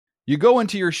You go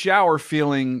into your shower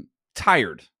feeling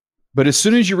tired, but as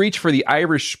soon as you reach for the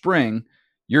Irish Spring,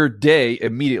 your day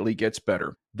immediately gets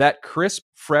better. That crisp,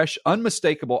 fresh,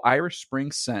 unmistakable Irish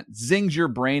Spring scent zings your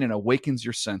brain and awakens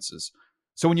your senses.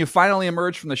 So when you finally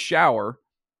emerge from the shower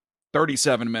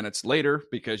 37 minutes later,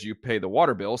 because you pay the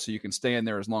water bill so you can stay in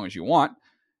there as long as you want,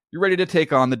 you're ready to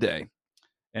take on the day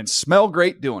and smell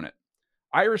great doing it.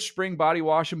 Irish Spring Body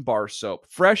Wash and Bar Soap.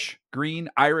 Fresh, green,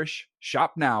 Irish.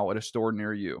 Shop now at a store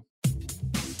near you.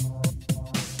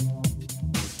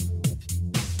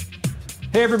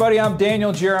 Hey everybody, I'm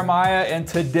Daniel Jeremiah, and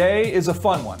today is a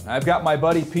fun one. I've got my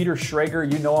buddy Peter Schrager.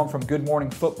 You know him from Good Morning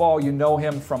Football. You know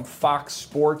him from Fox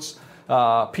Sports.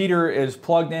 Peter is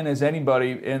plugged in as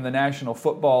anybody in the National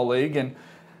Football League and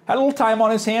had a little time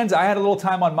on his hands. I had a little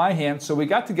time on my hands. So we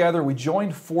got together, we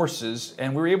joined forces,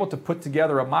 and we were able to put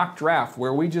together a mock draft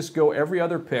where we just go every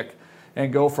other pick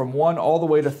and go from 1 all the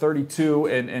way to 32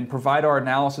 and provide our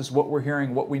analysis, what we're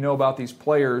hearing, what we know about these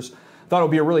players. Thought it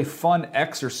would be a really fun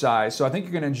exercise, so I think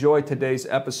you're going to enjoy today's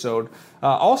episode.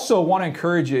 Also want to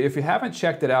encourage you, if you haven't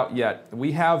checked it out yet,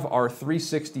 we have our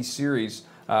 360 series,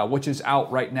 which is out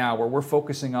right now, where we're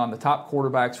focusing on the top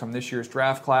quarterbacks from this year's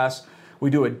draft class. We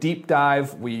do a deep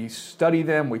dive, we study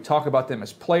them, we talk about them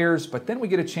as players, but then we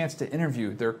get a chance to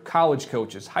interview their college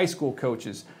coaches, high school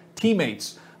coaches,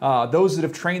 teammates, those that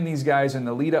have trained these guys in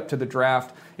the lead up to the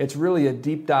draft. It's really a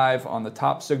deep dive on the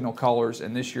top signal callers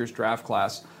in this year's draft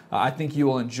class. I think you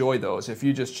will enjoy those. If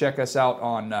you just check us out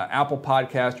on Apple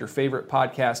Podcast, your favorite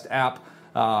podcast app,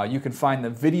 you can find the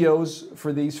videos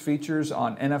for these features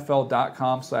on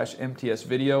NFL.com/MTS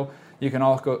video. You can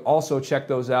also check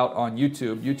those out on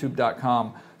YouTube,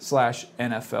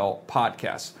 youtube.com/NFL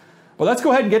podcast. Well, let's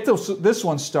go ahead and get this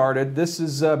one started. This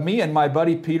is me and my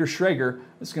buddy Peter Schrager.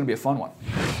 This is going to be a fun one.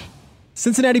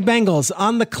 Cincinnati Bengals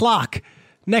on the clock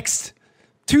next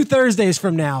 2 Thursdays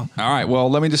from now. All right, well,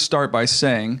 let me just start by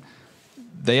saying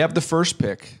they have the first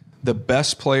pick. The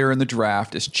best player in the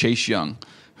draft is Chase Young,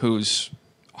 who's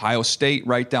Ohio State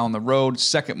right down the road,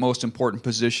 second most important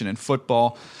position in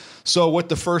football. So with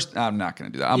the first, I'm not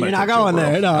going to do that. I'm going to take Joe Burrow.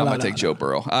 I'm going to take Joe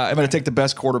Burrow. I'm going to take the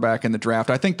best quarterback in the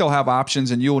draft. I think they'll have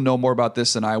options, and you'll know more about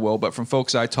this than I will. But from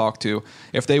folks I talked to,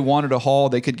 if they wanted a haul,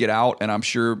 they could get out, and I'm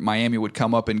sure Miami would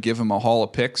come up and give them a haul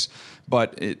of picks.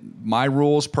 But my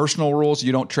rules, personal rules,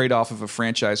 you don't trade off of a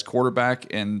franchise quarterback,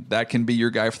 and that can be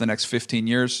your guy for the next 15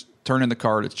 years. Turn in the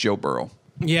card, it's Joe Burrow.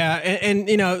 Yeah, and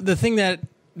you know, the thing that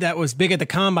was big at the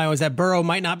Combine was that Burrow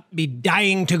might not be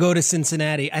dying to go to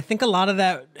Cincinnati. I think a lot of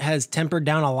that has tempered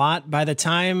down a lot by the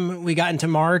time we got into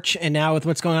March, and now with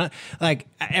what's going on, like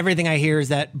everything I hear is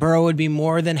that Burrow would be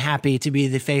more than happy to be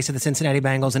the face of the Cincinnati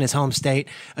Bengals in his home state,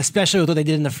 especially with what they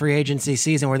did in the free agency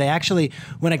season, where they actually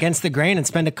went against the grain and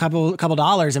spent a couple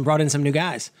dollars and brought in some new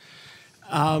guys.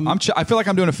 I feel like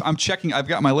I'm checking. I've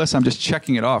got my list. I'm just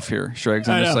checking it off here, Shregs.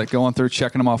 I'm just like going through,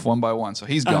 checking them off one by one. So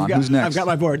he's gone. Who's next? I've got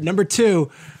my board. Number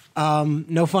 2,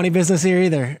 no funny business here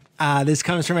either. This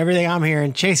comes from everything I'm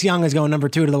hearing. Chase Young is going number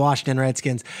 2 to the Washington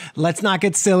Redskins. Let's not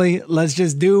get silly. Let's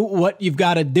just do what you've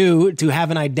got to do to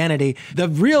have an identity. The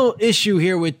real issue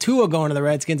here with Tua going to the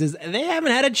Redskins is they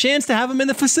haven't had a chance to have him in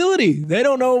the facility. They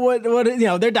don't know what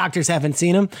their doctors haven't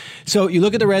seen him. So you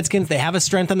look at the Redskins, they have a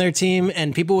strength on their team,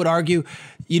 and people would argue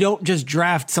you don't just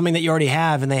draft something that you already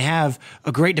have, and they have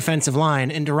a great defensive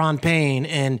line and Daron Payne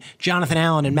and Jonathan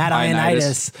Allen and Matt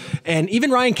Ioannidis. And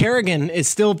even Ryan Kerrigan is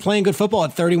still playing good football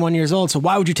at 31 years old. So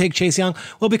why would you take Chase Young?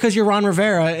 Well, because you're Ron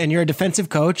Rivera and you're a defensive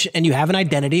coach and you have an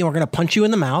identity, and we're going to punch you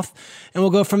in the mouth and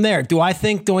we'll go from there. Do I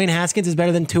think Dwayne Haskins is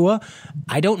better than Tua?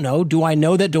 I don't know. Do I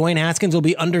know that Dwayne Haskins will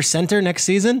be under center next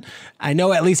season? I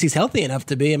know at least he's healthy enough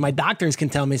to be, and my doctors can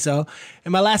tell me so.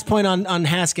 And my last point on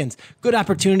Haskins, good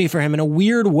opportunity for him in a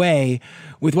weird way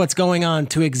with what's going on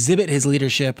to exhibit his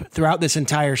leadership throughout this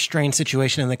entire strained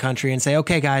situation in the country and say,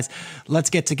 okay, guys, let's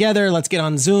get together. Let's get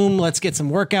on Zoom. Let's get some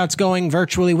workouts going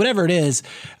virtually, whatever it is.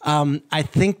 I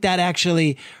think that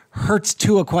actually hurts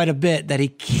Tua quite a bit that he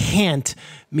can't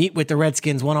meet with the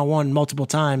Redskins one-on-one multiple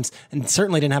times and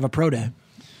certainly didn't have a pro day.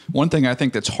 One thing I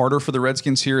think that's harder for the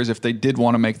Redskins here is if they did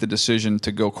want to make the decision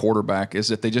to go quarterback is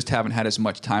that they just haven't had as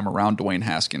much time around Dwayne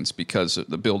Haskins because of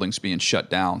the building's being shut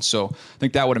down. So I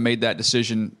think that would have made that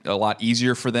decision a lot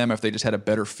easier for them if they just had a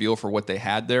better feel for what they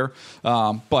had there.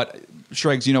 But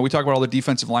Shregs, we talk about all the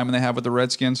defensive linemen they have with the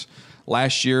Redskins.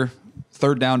 Last year,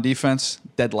 third down defense,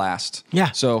 dead last.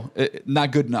 Yeah. So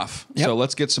not good enough. Yep. So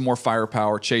let's get some more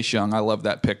firepower. Chase Young, I love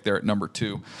that pick there at number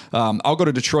 2. I'll go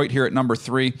to Detroit here at number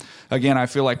 3. Again, I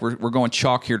feel like we're going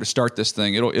chalk here to start this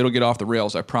thing. It'll get off the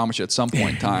rails, I promise you, at some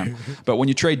point in time. But when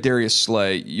you trade Darius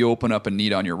Slay, you open up a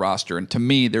need on your roster. And to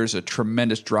me, there's a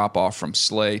tremendous drop-off from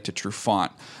Slay to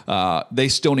Trufant. They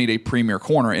still need a premier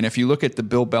corner. And if you look at the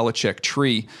Bill Belichick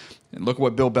tree, and look at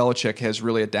what Bill Belichick has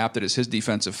really adapted as his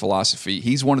defensive philosophy.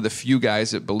 He's one of the few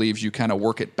guys that believes you kind of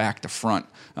work it back to front,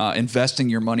 investing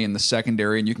your money in the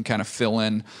secondary, and you can kind of fill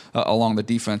in along the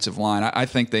defensive line. I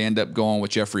think they end up going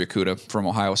with Jeffrey Okudah from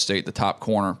Ohio State, the top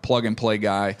corner, plug-and-play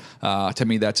guy. To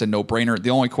me, that's a no-brainer.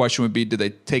 The only question would be, do they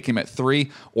take him at 3,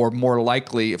 or more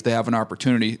likely, if they have an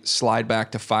opportunity, slide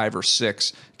back to 5 or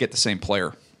 6, get the same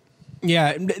player?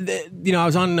 Yeah, I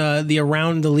was on the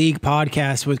Around the League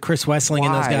podcast with Chris Wessling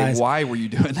and those guys. Why were you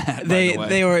doing that?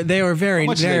 They were very. How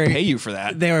much did they pay you for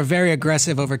that? They were very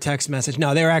aggressive over text message.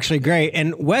 No, they were actually great.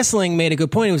 And Wessling made a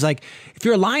good point. He was like, if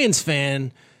you're a Lions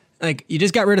fan, like you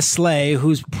just got rid of Slay,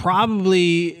 who's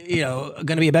probably going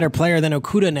to be a better player than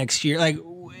Okudah next year. Like,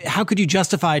 how could you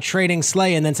justify trading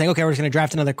Slay and then saying, okay, we're just going to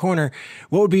draft another corner?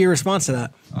 What would be your response to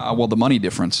that? Well, the money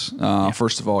difference.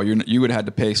 First of all, you would have had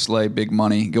to pay Slay big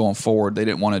money going forward. They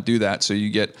didn't want to do that. So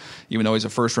you get, even though he's a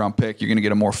first-round pick, you're going to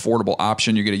get a more affordable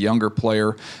option. You get a younger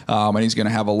player, and he's going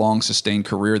to have a long, sustained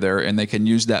career there. And they can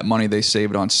use that money they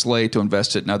saved on Slay to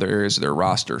invest it in other areas of their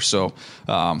roster. So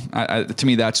to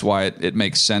me, that's why it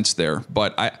makes sense there.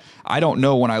 But I don't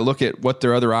know, when I look at what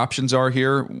their other options are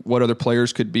here, what other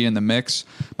players could be in the mix.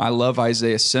 I love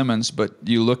Isaiah Simmons, but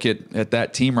you look at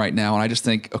that team right now, and I just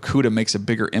think Okudah makes a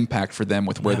bigger impact for them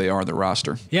with where they are in the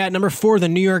roster. Yeah, at number 4, the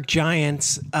New York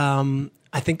Giants. I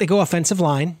think they go offensive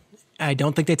line. I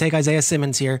don't think they take Isaiah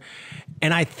Simmons here.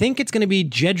 And I think it's going to be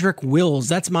Jedrick Wills.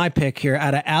 That's my pick here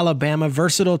out of Alabama,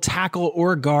 versatile tackle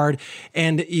or guard.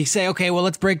 And you say, okay, well,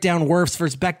 let's break down Wirfs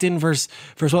versus Becton versus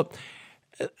what?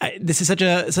 This is such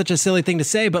a silly thing to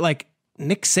say, but like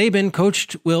Nick Saban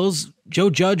coached Wills. Joe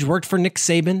Judge worked for Nick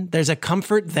Saban. There's a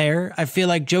comfort there. I feel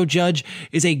like Joe Judge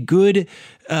is a good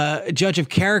judge of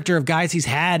character of guys he's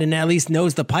had and at least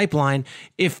knows the pipeline.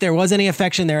 If there was any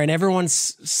affection there, and everyone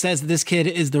says this kid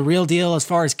is the real deal as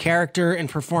far as character and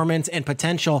performance and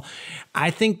potential, I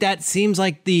think that seems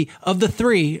like of the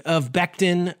 3, of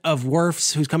Becton, of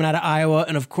Wirfs, who's coming out of Iowa,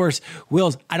 and of course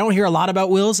Wills. I don't hear a lot about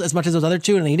Wills as much as those other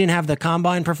 2, and he didn't have the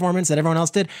combine performance that everyone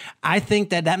else did. I think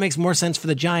that makes more sense for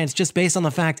the Giants just based on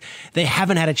the fact they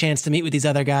haven't had a chance to meet with these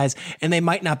other guys, and they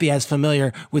might not be as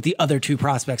familiar with the other 2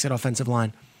 prospects at offensive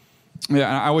line.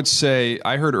 Yeah, I would say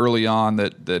I heard early on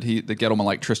that Gettleman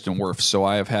liked Tristan Wirfs, so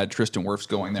I have had Tristan Wirfs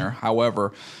going there.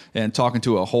 However, and talking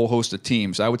to a whole host of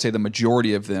teams, I would say the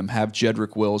majority of them have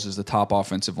Jedrick Wills as the top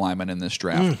offensive lineman in this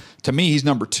draft. To me, he's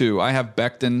number 2. I have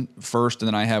Becton first, and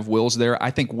then I have Wills there.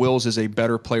 I think Wills is a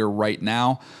better player right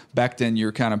now. Becton,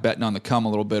 you're kind of betting on the come a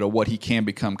little bit of what he can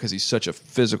become because he's such a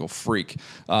physical freak.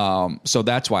 So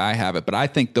that's why I have it. But I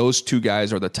think those 2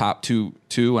 guys are the top two,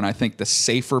 and I think the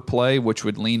safer play, which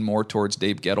would lean more towards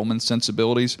Dave Gettleman's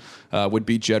sensibilities, would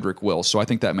be Jedrick Wills. So I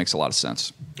think that makes a lot of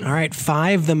sense. All right,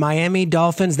 5, the Miami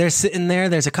Dolphins. They're sitting there.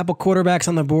 There's a couple quarterbacks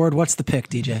on the board. What's the pick,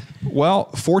 DJ? Well,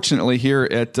 fortunately here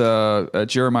at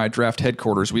Jeremiah Draft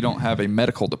headquarters, we don't have a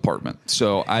medical department.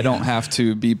 So I don't have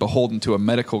to be beholden to a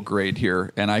medical grade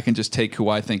here, and I can just take who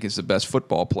I think is the best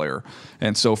football player.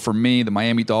 And so for me, the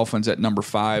Miami Dolphins at number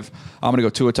 5, I'm going to go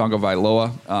Tua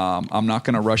Tagovailoa. I'm not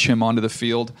going to rush him onto the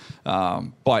field,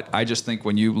 but I just think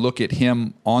when you look at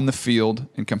him on the field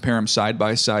and compare him side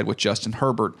by side with Justin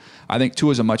Herbert, I think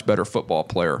Tua is a much better football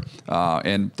player.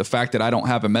 And the fact that I don't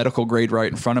have a medical grade right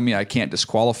in front of me, I can't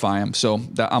disqualify him. So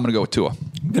I'm going to go with Tua.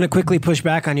 I'm going to quickly push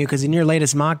back on you because in your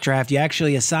latest mock draft, you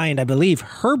actually assigned, I believe,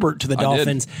 Herbert to the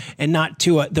Dolphins and not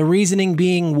Tua. The reasoning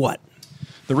being what?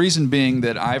 The reason being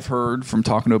that I've heard from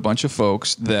talking to a bunch of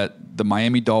folks that the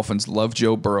Miami Dolphins love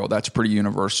Joe Burrow. That's pretty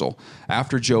universal.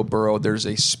 After Joe Burrow, there's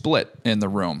a split in the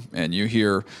room, and you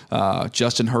hear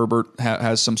Justin Herbert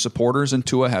has some supporters and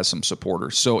Tua has some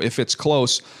supporters. So if it's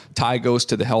close, tie goes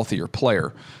to the healthier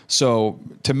player. So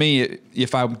to me,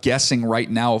 if I'm guessing right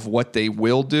now of what they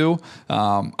will do,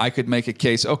 I could make a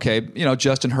case, okay,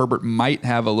 Justin Herbert might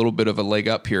have a little bit of a leg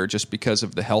up here just because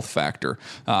of the health factor.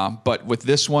 But with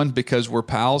this one, because we're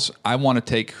pals, I want to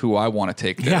take who I want to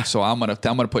take there. Yeah. So I'm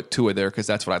gonna put Tua there because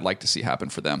that's what I'd like to see happen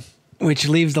for them. Which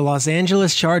leaves the Los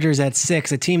Angeles Chargers at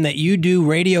 6, a team that you do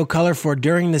radio color for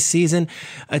during the season,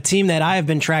 a team that I have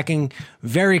been tracking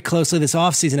very closely this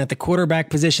offseason at the quarterback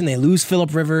position. They lose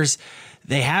Phillip Rivers.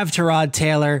 They have Tyrod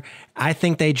Taylor. I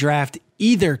think they draft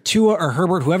either Tua or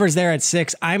Herbert, whoever's there at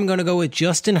 6. I'm going to go with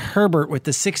Justin Herbert with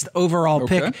the 6th overall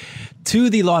pick to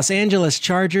the Los Angeles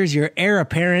Chargers, your heir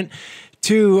apparent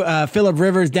to Phillip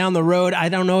Rivers down the road. I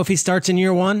don't know if he starts in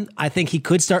year 1. I think he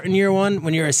could start in year 1.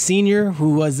 When you're a senior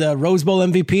who was a Rose Bowl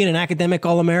MVP and an academic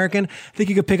All-American, I think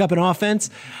you could pick up an offense.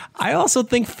 I also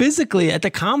think physically at the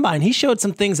Combine, he showed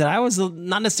some things that I was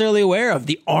not necessarily aware of.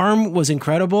 The arm was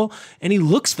incredible, and he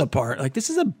looks the part. Like, this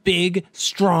is a big,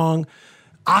 strong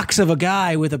ox of a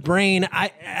guy with a brain.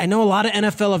 I know a lot of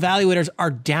NFL evaluators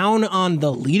are down on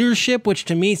the leadership, which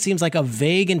to me seems like a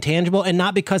vague intangible, and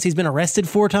not because he's been arrested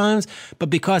 4 times,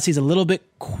 but because he's a little bit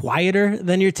quieter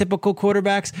than your typical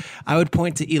quarterbacks. I would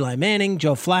point to Eli Manning,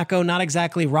 Joe Flacco, not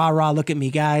exactly rah-rah, look at me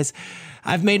guys.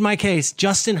 I've made my case.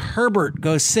 Justin Herbert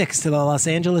goes 6 to the Los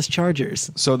Angeles Chargers.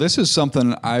 So this is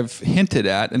something I've hinted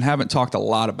at and haven't talked a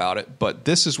lot about it, but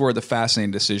this is where the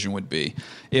fascinating decision would be.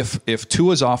 If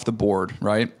Tua's off the board,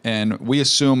 right, and we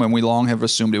assume, and we long have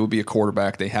assumed it would be a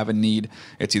quarterback, they have a need,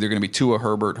 it's either going to be Tua,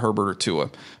 Herbert, or Tua.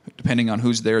 Depending on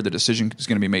who's there, the decision is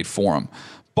going to be made for him.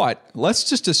 But let's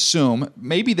just assume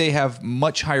maybe they have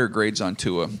much higher grades on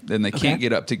Tua than they can't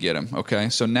get up to get him, okay?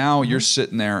 So now you're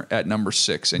sitting there at number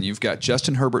 6, and you've got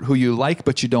Justin Herbert, who you like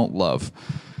but you don't love.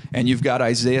 And you've got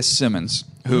Isaiah Simmons,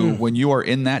 who, when you are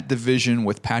in that division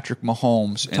with Patrick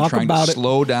Mahomes and trying to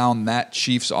slow down that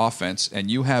Chiefs offense,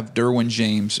 and you have Derwin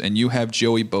James, and you have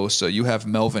Joey Bosa, you have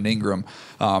Melvin Ingram,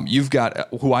 you've got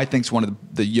who I think is one of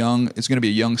the young, it's going to be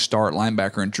a young star at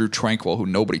linebacker, and Drew Tranquill, who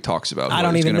nobody talks about. I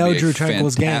don't even know Drew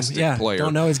Tranquill's game. Yeah, player.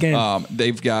 Don't know his game.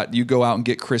 They've got, you go out and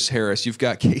get Chris Harris, you've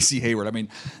got Casey Hayward. I mean,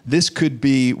 this could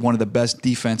be one of the best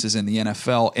defenses in the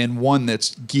NFL, and one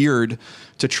that's geared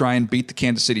to try and beat the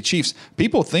Kansas City Chiefs.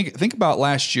 People think about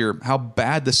last year, how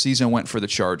bad the season went for the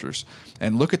Chargers.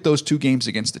 And look at those 2 games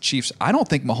against the Chiefs. I don't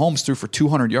think Mahomes threw for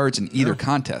 200 yards in either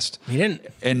contest. He didn't.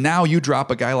 And now you drop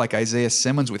a guy like Isaiah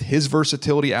Simmons with his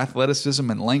versatility,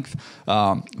 athleticism, and length.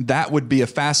 That would be a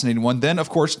fascinating one. Then, of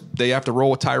course, they have to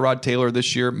roll with Tyrod Taylor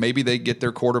this year. Maybe they get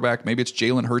their quarterback. Maybe it's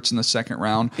Jalen Hurts in the 2nd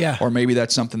round. Yeah. Or maybe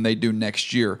that's something they do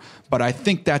next year. But I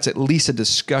think that's at least a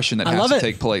discussion that has to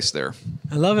take place there.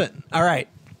 I love it. All right.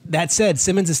 That said,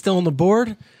 Simmons is still on the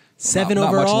board. 7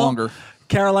 overall. Not much longer.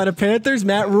 Carolina Panthers,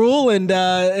 Matt Rule, and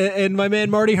my man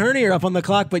Marty Hurney are up on the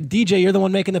clock. But DJ, you're the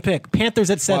one making the pick. Panthers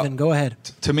at 7. Go ahead.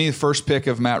 To me, the first pick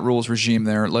of Matt Rule's regime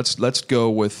there, let's go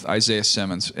with Isaiah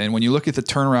Simmons. And when you look at the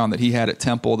turnaround that he had at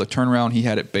Temple, the turnaround he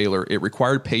had at Baylor, it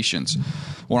required patience.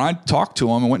 When I talked to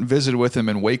him and went and visited with him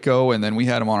in Waco, and then we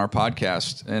had him on our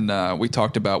podcast, and we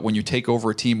talked about when you take over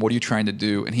a team, what are you trying to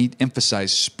do? And he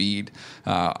emphasized speed.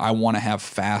 I want to have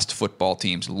fast football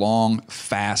teams, long,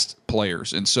 fast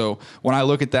players. And so when I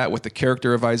look at that with the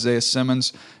character of Isaiah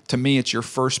Simmons, to me, it's your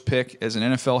first pick as an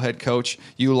NFL head coach.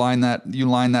 You line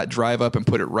that drive up and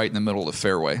put it right in the middle of the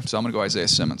fairway. So I'm going to go Isaiah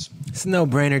Simmons. It's a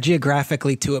no-brainer.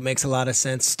 Geographically, too, it makes a lot of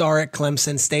sense. Star at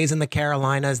Clemson, stays in the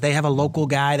Carolinas. They have a local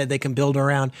guy that they can build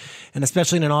around, and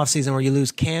especially in an offseason where you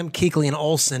lose Cam, Kuechly, and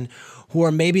Olsen, who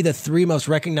are maybe the 3 most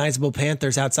recognizable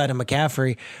Panthers outside of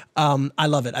McCaffrey. I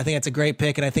love it. I think that's a great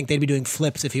pick, and I think they'd be doing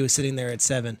flips if he was sitting there at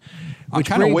 7. I'm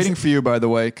kind of waiting for you, by the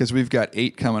way, because we've got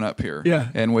 8 coming up here. Yeah.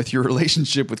 And with your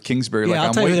relationship with Kingsbury,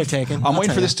 I'll tell you who they're taking. I'm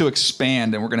waiting for this to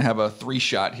expand, and we're going to have a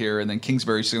 3-shot here, and then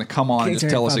Kingsbury's going to come on and just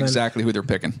tell us exactly who they're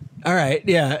picking. All right.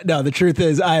 Yeah. No, the truth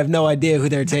is I have no idea who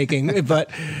they're taking.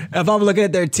 But if I'm looking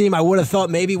at their team, I would have thought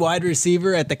maybe wide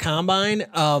receiver at the Combine.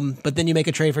 But then you make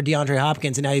a trade for DeAndre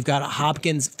Hopkins, and now you've got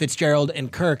Hopkins, Fitzgerald,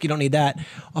 and Kirk. You don't need that.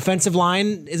 Offensive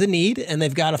line is a need, and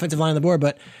they've got offensive line on the board.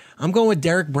 But I'm going with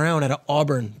Derek Brown out of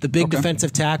Auburn, the big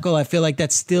defensive tackle. I feel like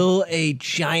that's still a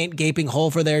giant gaping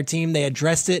hole for their team. They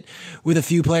addressed it with a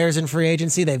few players in free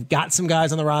agency. They've got some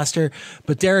guys on the roster.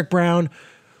 But Derek Brown,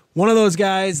 one of those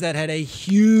guys that had a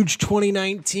huge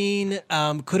 2019,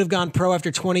 could have gone pro after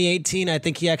 2018. I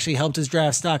think he actually helped his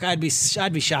draft stock. I'd be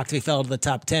shocked if he fell to the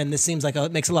top 10. This seems like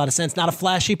it makes a lot of sense. Not a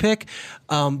flashy pick,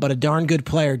 but a darn good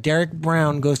player. Derek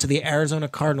Brown goes to the Arizona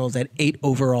Cardinals at 8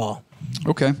 overall.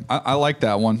 Okay, I like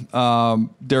that one.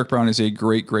 Derek Brown is a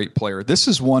great player. This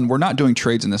is one, we're not doing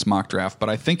trades in this mock draft, but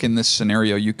I think in this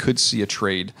scenario you could see a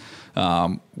trade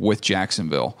with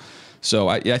Jacksonville. So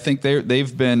I think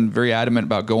they've been very adamant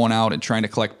about going out and trying to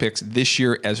collect picks this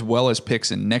year as well as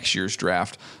picks in next year's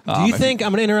draft. Do you think, I'm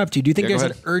going to interrupt you, do you think there's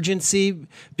an urgency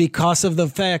because of the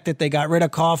fact that they got rid of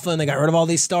Coughlin, they got rid of all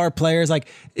these star players? Like,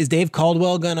 is Dave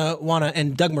Caldwell going to want to,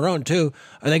 and Doug Marrone too,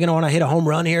 are they going to want to hit a home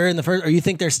run here in the first, or you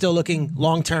think they're still looking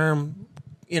long-term,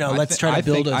 let's try to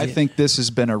build. I think this has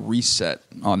been a reset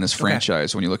on this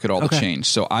franchise when you look at all the change.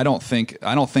 So I don't think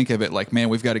of it like, man,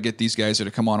 we've got to get these guys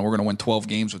to come on and we're going to win 12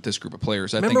 games with this group of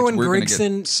players. I think we're going to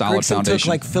get solid foundation. Took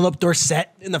like Philip Dorsett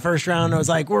in the first round. I was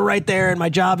like, we're right there, and my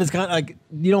job is kind of like,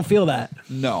 you don't feel that.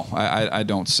 No, I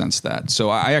don't sense that. So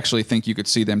I actually think you could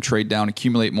see them trade down,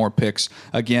 accumulate more picks.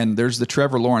 Again, there's the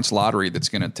Trevor Lawrence lottery that's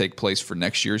going to take place for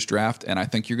next year's draft, and I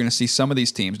think you're going to see some of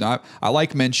these teams. Now, I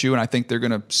like Minshew, and I think they're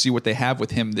going to see what they have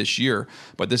with him this year,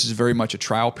 but this is very much a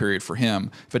trial period for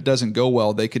him. If it doesn't go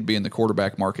well, they could be in the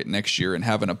quarterback market next year and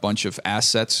having a bunch of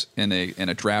assets in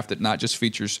a draft that not just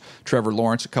features Trevor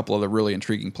Lawrence, a couple other really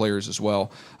intriguing players as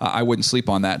well. I wouldn't sleep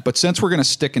on that. But since we're going to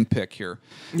stick and pick here,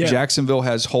 Jacksonville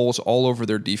has holes all over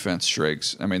their defense,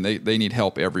 Striggs. I mean, they need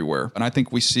help everywhere. And I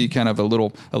think we see kind of a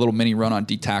little mini run on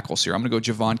D tackles here. I'm going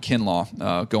to go Javon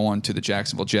Kinlaw going to the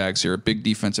Jacksonville Jags here, a big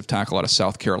defensive tackle out of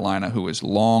South Carolina who is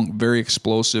long, very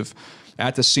explosive.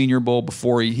 At the Senior Bowl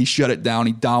before he shut it down.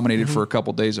 He dominated for a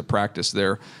couple days of practice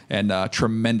there, and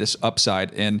tremendous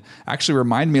upside. And actually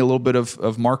reminded me a little bit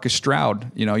of Marcus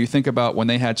Stroud. You think about when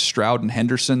they had Stroud and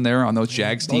Henderson there on those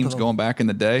Jags teams going back in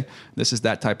the day. This is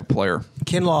that type of player.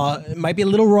 Kinlaw might be a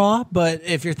little raw, but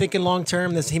if you're thinking long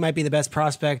term, he might be the best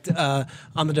prospect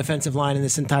on the defensive line in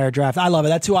this entire draft. I love it.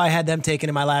 That's who I had them taken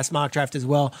in my last mock draft as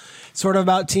well. Sort of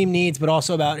about team needs, but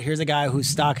also about here's a guy whose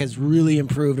stock has really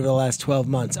improved over the last 12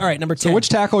 months. All right, number 10. So which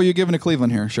tackle are you giving to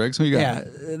Cleveland here, Shiggs? Who you got? Yeah,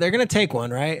 they're going to take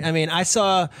one, right? I mean, I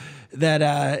saw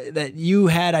that you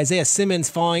had Isaiah Simmons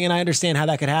falling, and I understand how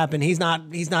that could happen. He's not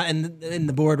in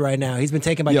the board right now. He's been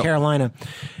taken by Carolina.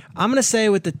 I'm going to say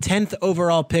with the 10th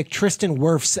overall pick, Tristan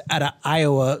Wirfs out of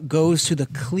Iowa goes to the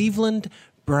Cleveland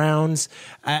Browns.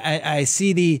 I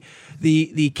see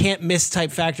the can't miss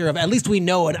type factor of at least we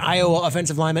know an Iowa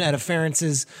offensive lineman at a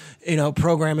Ferentz's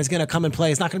program is going to come and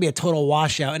play. It's not going to be a total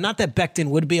washout, and not that Becton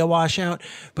would be a washout,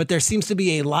 but there seems to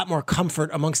be a lot more comfort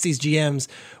amongst these GMs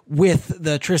with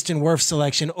the Tristan Wirfs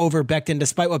selection over Becton,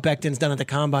 despite what Becton's done at the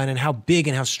combine and how big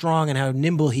and how strong and how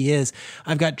nimble he is.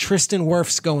 I've got Tristan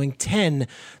Wirfs going 10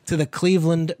 to the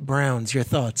Cleveland Browns. Your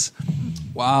thoughts?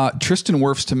 Wow, Tristan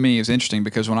Wirfs to me is interesting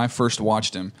because when I first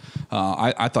watched him,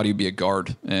 I thought he'd be a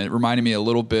guard, and it reminded me a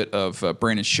little bit of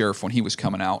Brandon Sheriff when he was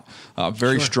coming out.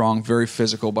 Very strong, very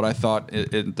physical, but I thought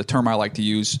the term I like to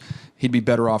use, he'd be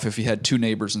better off if he had two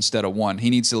neighbors instead of one. He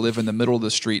needs to live in the middle of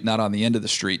the street, not on the end of the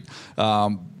street.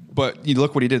 But you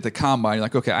look what he did at the combine, you're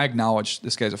like, okay, I acknowledge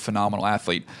this guy's a phenomenal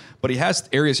athlete, but he has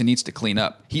areas he needs to clean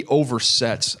up. He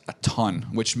oversets a ton,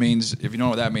 which means, if you know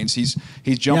what that means, he's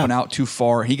jumping out too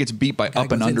far. He gets beat by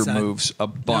up and under moves a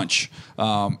bunch,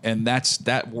 and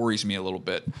that worries me a little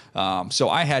bit. So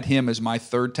I had him as my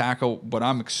third tackle, but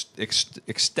I'm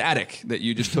ecstatic that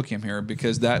you just took him here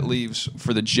because that leaves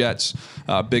for the Jets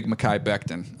big Mekhi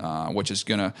Becton, which is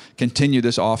going to continue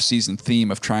this offseason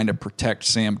theme of trying to protect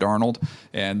Sam Darnold,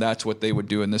 and that's what they would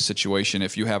do in this situation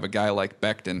if you have a guy like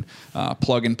Becton,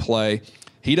 plug and play.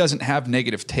 He doesn't have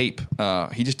negative tape.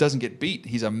 He just doesn't get beat.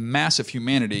 He's a massive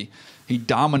humanity. He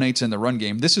dominates in the run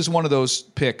game. This is one of those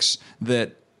picks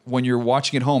that when you're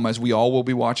watching at home, as we all will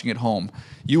be watching at home,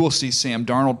 you will see Sam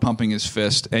Darnold pumping his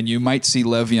fist, and you might see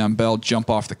Le'Veon Bell jump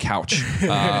off the couch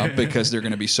because they're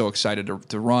going to be so excited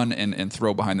to run and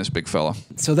throw behind this big fella.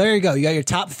 So there you go. You got your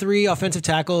top three offensive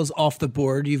tackles off the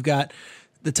board. You've got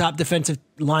the top defensive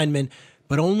lineman,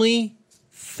 but only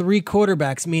three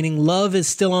quarterbacks, meaning Love is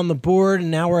still on the board,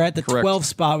 and now we're at the 12th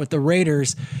spot with the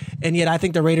Raiders. And yet I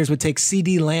think the Raiders would take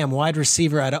C.D. Lamb, wide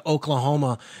receiver out of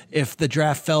Oklahoma, if the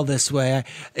draft fell this way.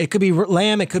 It could be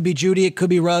Lamb, it could be Judy, it could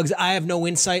be Ruggs. I have no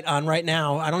insight on right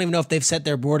now. I don't even know if they've set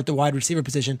their board at the wide receiver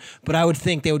position, but I would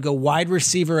think they would go wide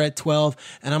receiver at 12,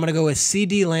 and I'm going to go with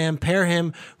C.D. Lamb, pair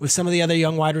him with some of the other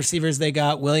young wide receivers they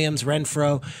got, Williams,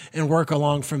 Renfro, and work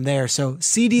along from there. So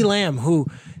C.D. Lamb, who,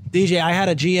 DJ, I had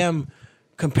a GM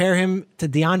compare him to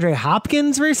DeAndre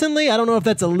Hopkins recently. I don't know if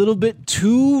that's a little bit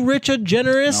too rich or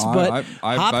generous, but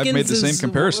I've made the same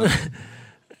comparison.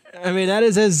 I mean,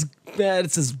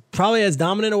 it's probably as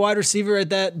dominant a wide receiver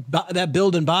at that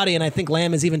build and body, and I think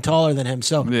Lamb is even taller than him.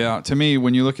 So yeah, to me,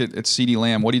 when you look at CeeDee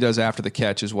Lamb, what he does after the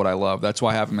catch is what I love. That's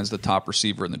why I have him as the top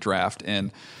receiver in the draft, and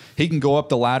he can go up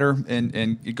the ladder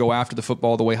and go after the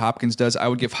football the way Hopkins does. I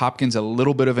would give Hopkins a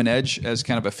little bit of an edge as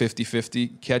kind of a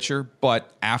 50-50 catcher,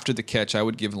 but after the catch, I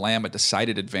would give Lamb a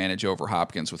decided advantage over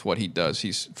Hopkins with what he does.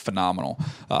 He's phenomenal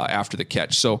after the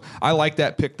catch. So I like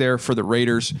that pick there for the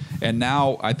Raiders, and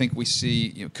now I think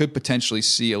we could potentially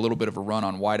see a little bit of a run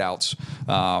on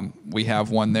wideouts. We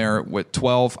have one there with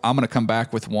 12. I'm going to come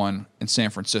back with one in San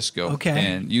Francisco. Okay.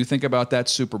 And you think about that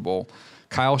Super Bowl.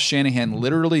 Kyle Shanahan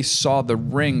literally saw the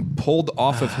ring pulled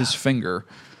off of his finger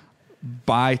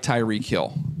by Tyreek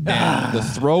Hill. And the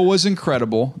throw was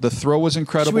incredible.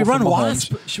 Should we run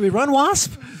Wasp? Should we run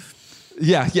Wasp?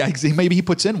 Yeah. Maybe he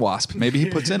puts in Wasp. Maybe he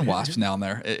puts in Wasp now and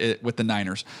there with the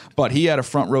Niners. But he had a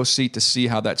front row seat to see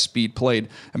how that speed played.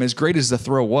 I mean, as great as the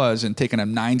throw was, and taking a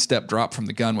 9-step drop from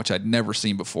the gun, which I'd never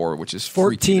seen before, which is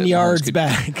 14 yards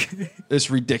back. It's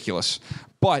ridiculous.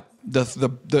 But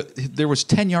there was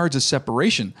 10 yards of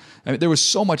separation. I mean, there was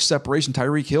so much separation.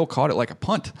 Tyreek Hill caught it like a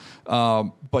punt.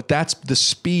 But that's the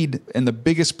speed and the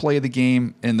biggest play of the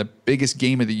game and the biggest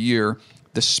game of the year.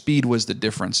 The speed was the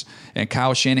difference. And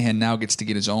Kyle Shanahan now gets to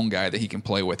get his own guy that he can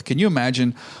play with. Can you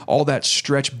imagine all that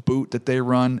stretch boot that they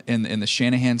run in the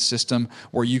Shanahan system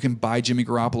where you can buy Jimmy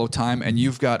Garoppolo time and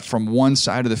you've got from one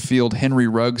side of the field Henry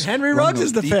Ruggs. Henry Ruggs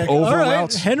is the pick. All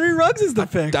right. Henry Ruggs is the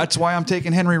pick. That's why I'm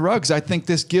taking Henry Ruggs. I think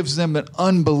this gives them an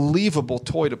unbelievable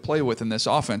toy to play with in this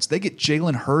offense. They get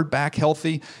Jalen Hurd back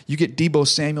healthy. You get Deebo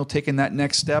Samuel taking that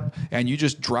next step, and you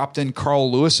just dropped in Carl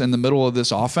Lewis in the middle of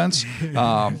this offense.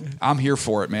 I'm here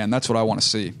for it, man. That's what I want to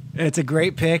see. It's a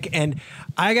great pick, and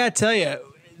I got to tell you,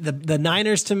 the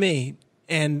Niners to me,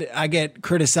 and I get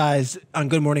criticized on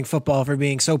Good Morning Football for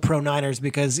being so pro-Niners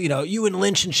because, you and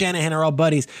Lynch and Shanahan are all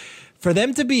buddies. For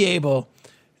them to be able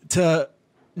to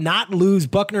not lose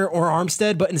Buckner or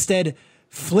Armstead, but instead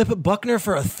flip Buckner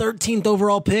for a 13th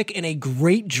overall pick in a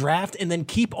great draft and then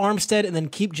keep Armstead and then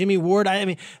keep Jimmy Ward. I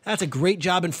mean, that's a great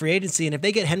job in free agency. And if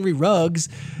they get Henry Ruggs,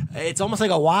 it's almost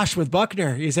like a wash with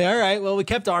Buckner. You say, all right, well, we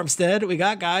kept Armstead. We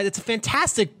got guys. It's a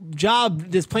fantastic job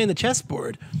just playing the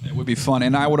chessboard. It would be fun.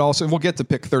 And I would also, we'll get to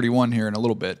pick 31 here in a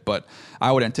little bit, but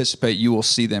I would anticipate you will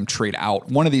see them trade out.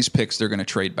 One of these picks, they're going to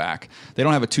trade back. They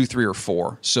don't have a 2, 3, or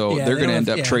 4. So they're going to end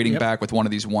up trading back with one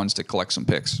of these ones to collect some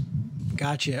picks.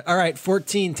 Gotcha. All right,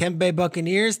 14, Tampa Bay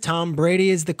Buccaneers. Tom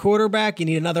Brady is the quarterback. You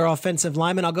need another offensive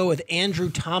lineman. I'll go with Andrew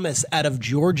Thomas out of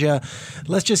Georgia.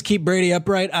 Let's just keep Brady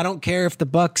upright. I don't care if the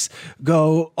Bucs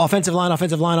go offensive line.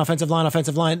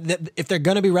 If they're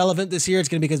going to be relevant this year, it's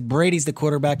going to be because Brady's the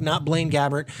quarterback, not Blaine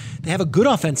Gabbert. They have a good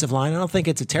offensive line. I don't think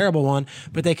it's a terrible one,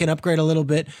 but they can upgrade a little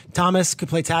bit. Thomas could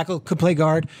play tackle, could play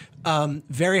guard.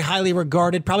 Very highly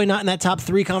regarded, probably not in that top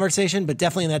 3 conversation, but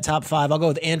definitely in that top 5. I'll go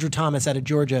with Andrew Thomas out of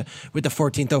Georgia with the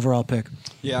 14th overall pick.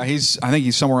 Yeah, I think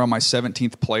he's somewhere on my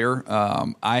 17th player.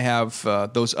 I have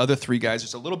those other 3 guys.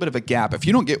 There's a little bit of a gap. If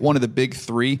you don't get one of the big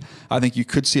 3, I think you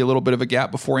could see a little bit of a gap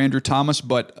before Andrew Thomas,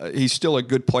 but he's still a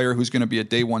good player who's going to be a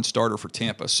day 1 starter for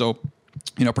Tampa. So,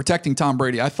 protecting Tom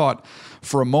Brady, I thought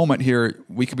for a moment here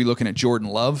we could be looking at Jordan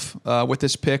Love with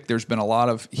this pick. There's been a lot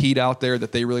of heat out there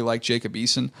that they really like Jacob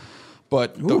Eason.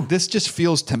 But this just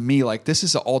feels to me like this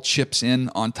is all chips in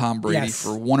on Tom Brady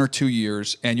for 1 or 2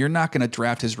 years, and you're not going to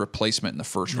draft his replacement in the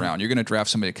first round. You're going to draft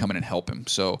somebody to come in and help him.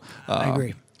 So I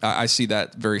agree. I see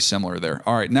that very similar there.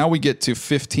 All right, now we get to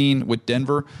 15 with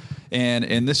Denver. And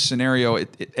in this scenario,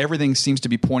 everything seems to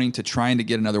be pointing to trying to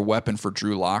get another weapon for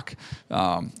Drew Lock.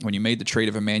 When you made the trade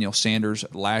of Emmanuel Sanders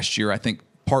last year, I think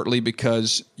partly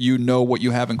because you know what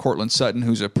you have in Cortland Sutton,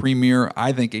 who's a premier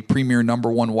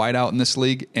number 1 wideout in this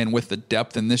league. And with the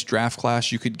depth in this draft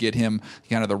class, you could get him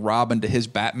kind of the Robin to his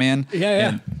Batman. Yeah.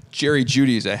 And Jerry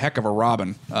Jeudy is a heck of a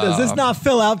Robin. Does this not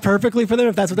fill out perfectly for them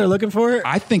if that's what they're looking for?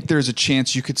 I think there's a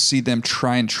chance you could see them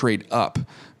try and trade up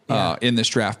in this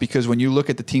draft, because when you look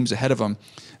at the teams ahead of them,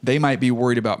 they might be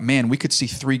worried about, man, we could see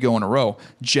 3 go in a row.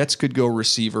 Jets could go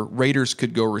receiver. Raiders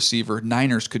could go receiver.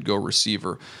 Niners could go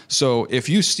receiver. So if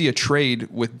you see a trade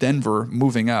with Denver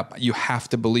moving up, you have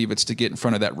to believe it's to get in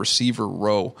front of that receiver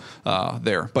row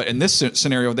there. But in this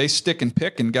scenario, they stick and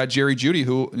pick and got Jerry Jeudy,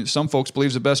 who some folks believe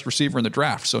is the best receiver in the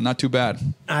draft. So not too bad.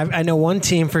 I know one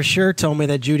team for sure told me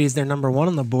that Judy's their number 1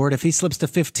 on the board. If he slips to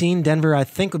 15, Denver, I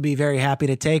think, would be very happy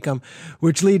to take him,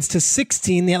 which leads to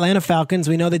 16, the Atlanta Falcons.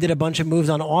 We know they did a bunch of moves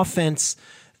on offense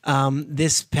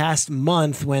this past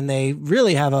month when they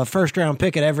really have a first-round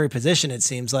pick at every position, it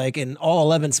seems like, and all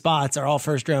 11 spots are all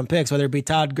first-round picks, whether it be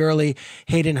Todd Gurley,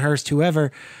 Hayden Hurst,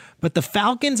 whoever. But the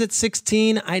Falcons at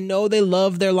 16, I know they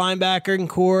love their linebacker and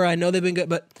core. I know they've been good.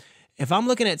 But if I'm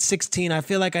looking at 16, I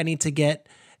feel like I need to get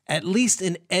at least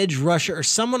an edge rusher or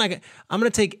someone I'm going to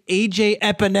take A.J.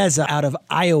 Epineza out of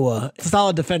Iowa.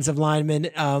 Solid defensive lineman.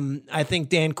 I think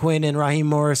Dan Quinn and Raheem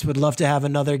Morris would love to have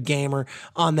another gamer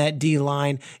on that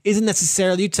D-line. Isn't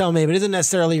necessarily, you tell me, but isn't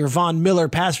necessarily your Von Miller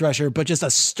pass rusher, but just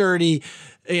a sturdy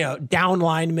down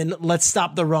linemen. Let's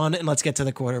stop the run and let's get to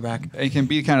the quarterback. It can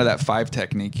be kind of that 5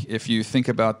 technique. If you think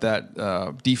about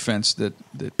that defense that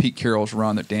Pete Carroll's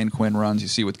run, that Dan Quinn runs, you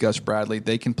see with Gus Bradley,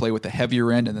 they can play with the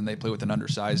heavier end and then they play with an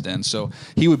undersized end. So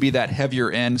he would be that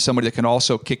heavier end, somebody that can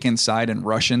also kick inside and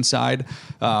rush inside.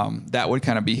 That would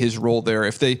kind of be his role there.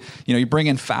 If they, you bring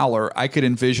in Fowler, I could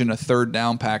envision a third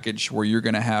down package where you're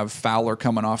going to have Fowler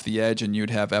coming off the edge and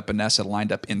you'd have Epinesa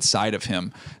lined up inside of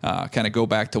him. Kind of go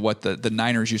back to what the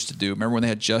Niners used to do. Remember when they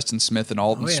had Justin Smith and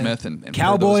Alden Smith and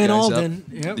Cowboy and Alden?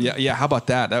 Yep. Yeah. How about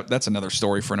that? That's another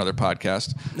story for another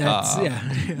podcast.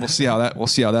 We'll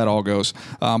see how that all goes.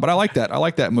 But I like that. I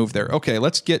like that move there. Okay,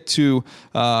 let's get to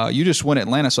you just won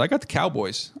Atlanta, so I got the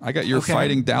Cowboys. I got your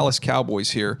fighting Dallas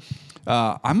Cowboys here.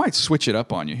 I might switch it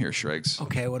up on you here, Shregs.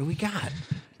 Okay, what do we got?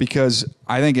 Because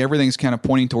I think everything's kind of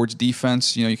pointing towards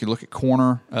defense. You could look at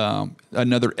corner,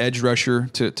 another edge rusher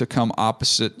to come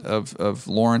opposite of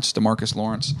Lawrence, DeMarcus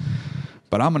Lawrence.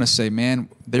 But I'm going to say, man,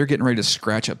 they're getting ready to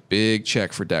scratch a big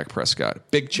check for Dak Prescott.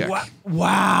 Big check.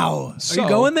 Wow. Are you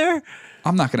going there?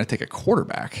 I'm not going to take a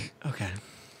quarterback. Okay.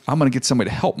 I'm going to get somebody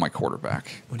to help my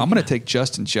quarterback. I'm going to take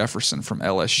Justin Jefferson from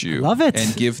LSU. Love it.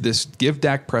 And give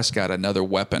Dak Prescott another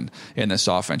weapon in this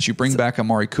offense. You bring back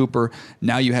Amari Cooper.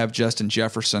 Now you have Justin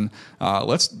Jefferson. You're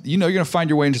going to find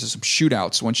your way into some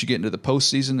shootouts once you get into the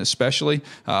postseason, especially.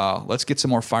 Let's get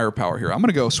some more firepower here. I'm going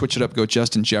to go switch it up, go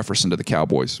Justin Jefferson to the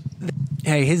Cowboys.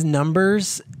 Hey, his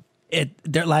numbers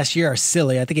last year are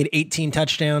silly. I think he had 18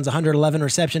 touchdowns, 111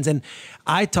 receptions. And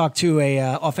I talked to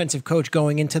a offensive coach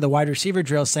going into the wide receiver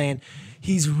drill saying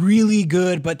he's really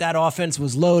good, but that offense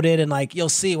was loaded. And you'll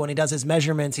see when he does his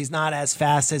measurements, he's not as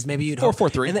fast as maybe you'd hope.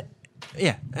 4.43.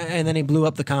 Yeah, and then he blew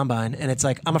up the combine, and it's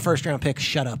I'm a first-round pick.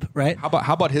 Shut up, right?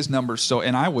 How about his numbers? So,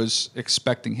 and I was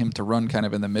expecting him to run kind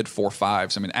of in the mid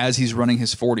 4.5s. I mean, as he's running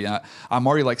his 40, I'm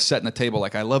already setting the table.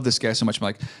 I love this guy so much.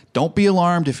 I'm don't be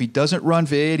alarmed if he doesn't run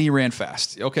vid. He ran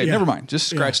fast. Okay, never mind. Just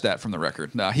scratch that from the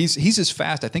record. No, he's as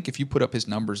fast. I think if you put up his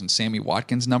numbers and Sammy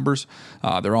Watkins' numbers,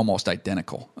 they're almost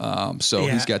identical.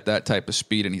 He's got that type of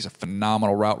speed, and he's a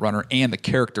phenomenal route runner, and the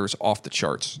character is off the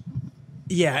charts.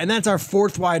 Yeah, and that's our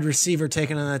fourth wide receiver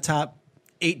taken in the top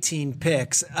 18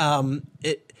 picks.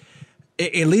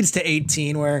 It leads to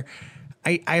 18, where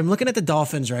I'm looking at the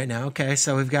Dolphins right now. Okay,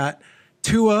 so we've got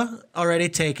Tua already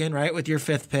taken, right, with your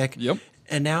 5th pick. Yep.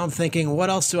 And now I'm thinking, what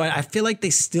else do I feel like they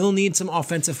still need some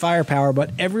offensive firepower,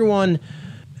 but everyone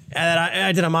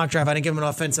I did a mock draft. I didn't give them an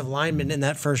offensive lineman in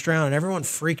that first round, and everyone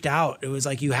freaked out. It was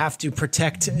you have to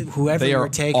protect whoever you're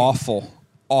taking. They are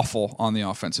awful on the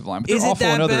offensive line, but they're awful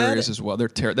in other areas as well.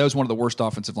 That was one of the worst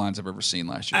offensive lines I've ever seen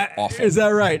last year. Awful. Is that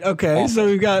right? Okay, awful. So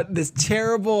we've got this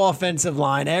terrible offensive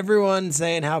line. Everyone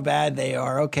saying how bad they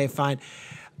are. Okay, fine.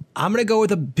 I'm going to go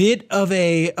with a bit of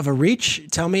a reach.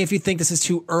 Tell me if you think this is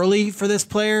too early for this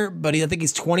player, but I think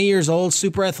he's 20 years old,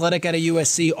 super athletic out of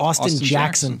USC, Austin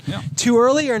Jackson. Yeah. Too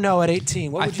early or no at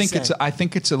 18? What would you say? I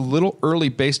think it's a little early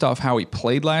based off how he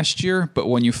played last year, but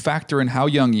when you factor in how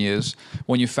young he is,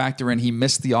 when you factor in he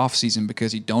missed the offseason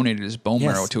because he donated his bone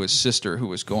marrow to his sister who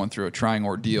was going through a trying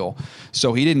ordeal,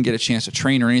 so he didn't get a chance to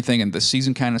train or anything, and the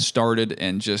season kind of started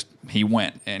and just he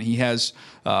went. And he has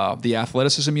the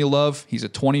athleticism you love. He's a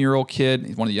 20-year-old kid.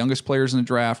 He's one of the youngest players in the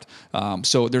draft.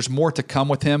 So there's more to come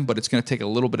with him, but it's going to take a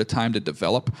little bit of time to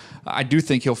develop. I do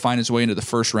think he'll find his way into the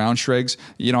first round, Shregs.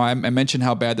 I mentioned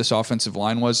how bad this offensive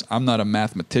line was. I'm not a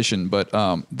mathematician, but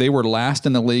they were last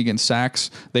in the league in sacks.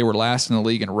 They were last in the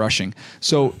league in rushing.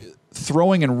 So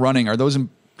throwing and running, are those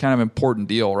kind of important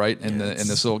deal, right, in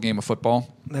this little game of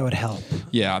football? That would help.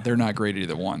 Yeah, they're not great at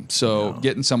either one. So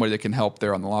getting somebody that can help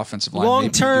there on the offensive line. Long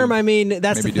term,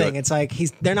 that's the thing. It's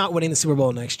they're not winning the Super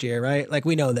Bowl next year, right?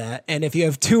 We know that. And if you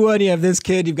have Tua and you have this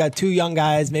kid, you've got 2 young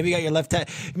guys. Maybe you got your left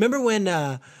tackle. Remember when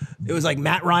it was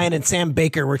Matt Ryan and Sam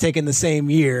Baker were taken the same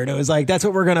year, and it was that's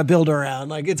what we're going to build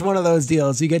around. It's one of those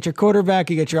deals. You get your quarterback,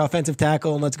 you get your offensive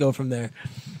tackle, and let's go from there.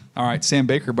 All right, Sam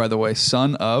Baker, by the way,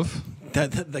 son of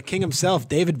the king himself,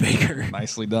 David Baker.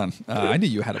 Nicely done. I knew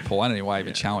you had a pull. I don't know why I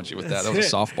even challenged you with that. That was a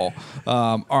softball.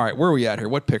 All right, where are we at here?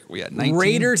 What pick are we at? 19?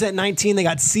 Raiders at 19. They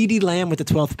got CeeDee Lamb with the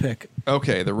 12th pick.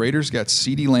 Okay, the Raiders got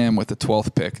CeeDee Lamb with the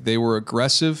 12th pick. They were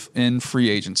aggressive in free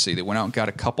agency. They went out and got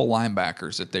a couple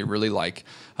linebackers that they really like.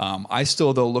 I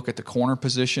still, though, look at the corner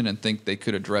position and think they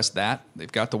could address that. They've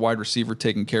got the wide receiver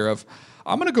taken care of.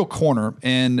 I'm going to go corner,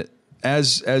 and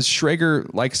as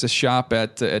Schrager likes to shop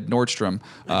at Nordstrom,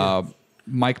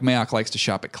 Mike Mayock likes to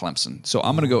shop at Clemson. So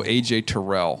I'm going to go A.J.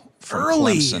 Terrell from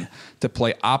Clemson to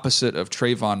play opposite of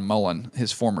Trayvon Mullen,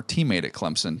 his former teammate at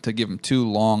Clemson, to give him 2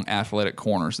 long athletic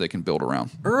corners they can build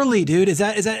around. Early, dude. Is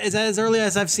that as early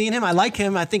as I've seen him? I like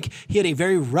him. I think he had a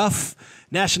very rough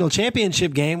national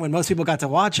championship game when most people got to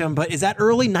watch him. But is that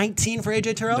early 19 for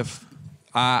AJ Terrell?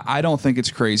 I don't think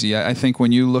it's crazy. I think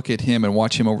when you look at him and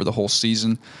watch him over the whole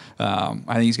season, I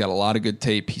think he's got a lot of good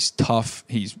tape. He's tough.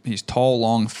 He's tall,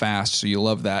 long, fast, so you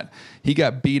love that. He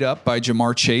got beat up by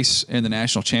Jamar Chase in the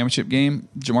national championship game.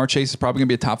 Jamar Chase is probably going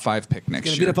to be a top 5 pick next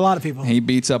year. He's going to beat up a lot of people. He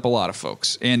beats up a lot of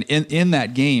folks. And in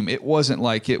that game, it wasn't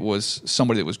like it was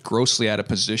somebody that was grossly out of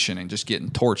position and just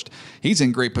getting torched. He's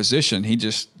in great position. He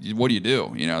just, what do you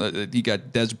do? You know, he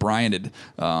got Des Bryanted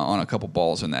on a couple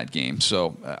balls in that game.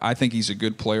 So I think he's a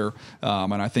good player.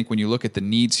 And I think when you look at the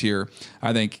needs here,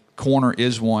 I think corner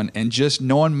is one, and just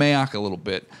knowing Mayock a little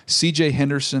bit, C.J.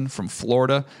 Henderson from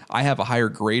Florida, I have a higher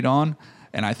grade on,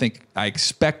 and I think I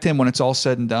expect him when it's all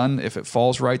said and done, if it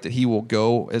falls right, that he will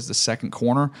go as the second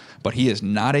corner, but he is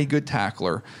not a good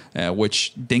tackler,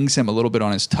 which dings him a little bit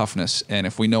on his toughness. And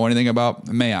if we know anything about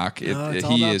Mayock,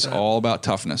 he is all about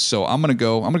toughness. So I'm gonna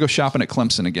go shopping at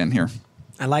Clemson again here.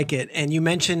 I like it. And you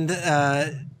mentioned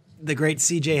the great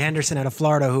C.J. Henderson out of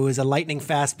Florida, who is a lightning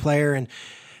fast player and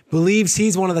believes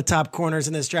he's one of the top corners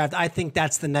in this draft. I think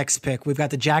that's the next pick. We've got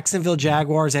the Jacksonville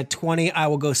Jaguars at 20. I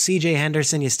will go C.J.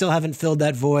 Henderson. You still haven't filled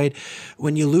that void.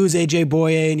 When you lose A.J.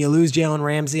 Boye and you lose Jalen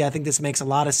Ramsey, I think this makes a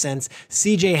lot of sense.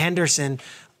 C.J. Henderson,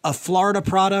 a Florida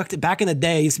product. Back in the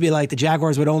day, it used to be like the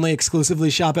Jaguars would only exclusively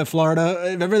shop at Florida.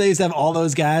 Remember they used to have all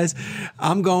those guys?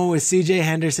 I'm going with C.J.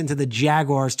 Henderson to the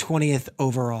Jaguars, 20th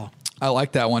overall. I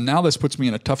like that one. Now this puts me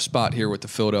in a tough spot here with the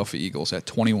Philadelphia Eagles at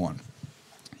 21.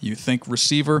 You think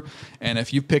receiver, and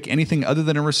if you pick anything other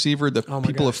than a receiver, the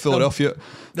people of Philadelphia,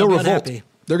 they'll revolt. Unhappy.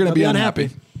 They're going to be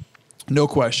unhappy. No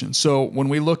question. So when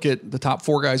we look at the top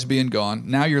 4 guys being gone,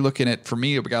 now you're looking at, for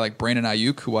me, a guy like Brandon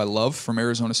Ayuk, who I love from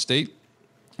Arizona State.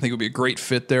 I think it would be a great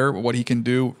fit there. What he can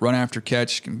do, run after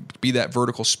catch, can be that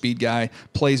vertical speed guy,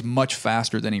 plays much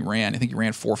faster than he ran. I think he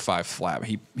ran 4.5 flat.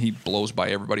 He blows by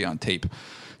everybody on tape.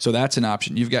 So that's an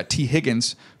option. You've got T.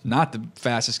 Higgins, not the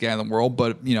fastest guy in the world,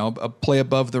 but a play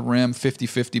above the rim,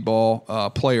 50-50 ball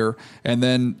player. And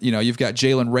then you've got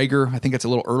Jalen Reagor. I think it's a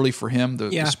little early for him,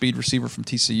 the speed receiver from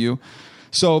TCU.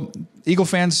 So Eagle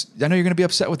fans, I know you're going to be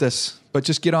upset with this, but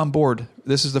just get on board.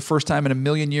 This is the first time in a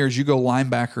million years you go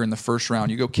linebacker in the first round.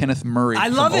 You go Kenneth Murray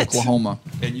from Oklahoma,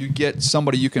 and you get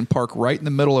somebody you can park right in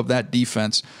the middle of that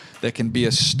defense that can be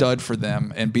a stud for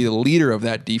them and be the leader of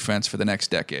that defense for the next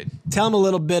decade. Tell him a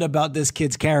little bit about this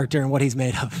kid's character and what he's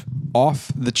made of.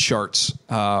 Off the charts,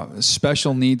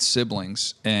 special needs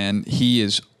siblings, and he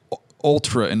is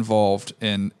ultra involved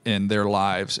in their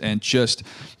lives, and just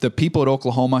the people at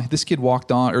Oklahoma. This kid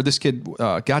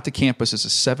got to campus as a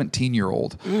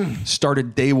 17-year-old,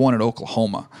 started day one at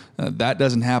Oklahoma. That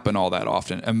doesn't happen all that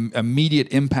often.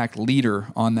 Immediate impact leader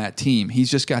on that team. He's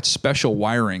just got special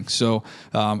wiring. So,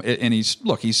 and he's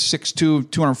 6'2",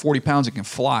 240 pounds and can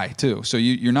fly too. So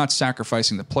you're not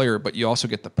sacrificing the player, but you also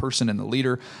get the person and the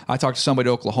leader. I talked to somebody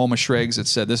at Oklahoma, Shregs, that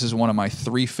said this is one of my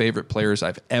 3 favorite players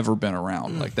I've ever been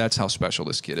around. Like, that's how special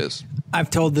this kid is. I've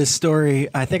told this story.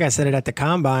 I think I said it at the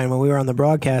Combine when we were on the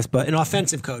broadcast, but an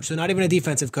offensive coach, so not even a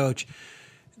defensive coach,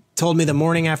 told me the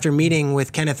morning after meeting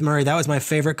with Kenneth Murray, that was my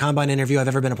favorite Combine interview I've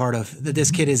ever been a part of. That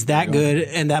this kid is that good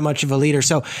and that much of a leader.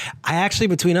 So I actually,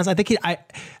 between us, I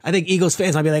think Eagles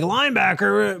fans might be like,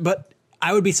 linebacker, but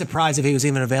I would be surprised if he was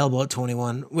even available at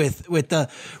 21 with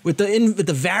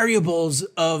the variables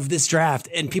of this draft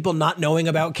and people not knowing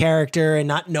about character and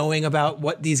not knowing about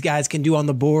what these guys can do on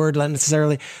the board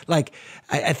necessarily. Like,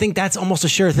 I think that's almost a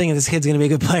sure thing that this kid's going to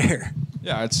be a good player.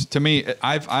 Yeah, it's, to me,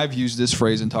 I've used this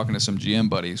phrase in talking to some GM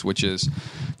buddies, which is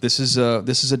this is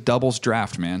a doubles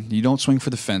draft, man. You don't swing for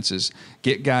the fences.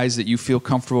 Get guys that you feel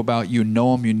comfortable about. You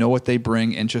know them. You know what they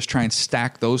bring, and just try and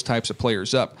stack those types of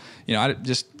players up. I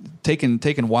just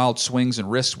taking wild swings and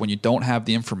risks when you don't have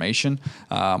the information.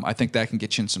 I think that can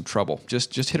get you in some trouble.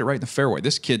 Just hit it right in the fairway.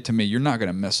 This kid, to me, you're not going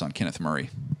to miss on Kenneth Murray.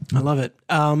 I love it.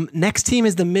 Next team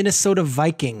is the Minnesota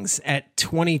Vikings at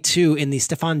 22 in the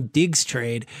Stephon Diggs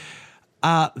trade.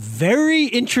 Very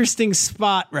interesting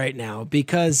spot right now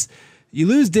because you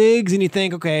lose Diggs and you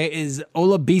think, okay, is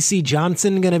Olabisi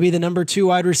Johnson going to be the number 2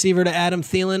 wide receiver to Adam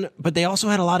Thielen? But they also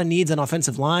had a lot of needs on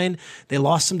offensive line. They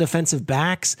lost some defensive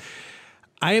backs.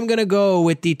 I am going to go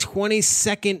with the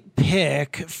 22nd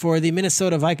pick for the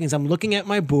Minnesota Vikings. I'm looking at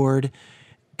my board,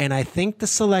 and I think the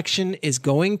selection is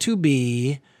going to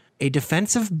be a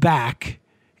defensive back,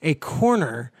 a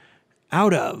corner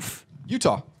out of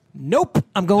Utah. Nope.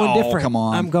 I'm going different. Come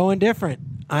on. I'm going different.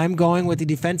 I'm going with the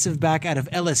defensive back out of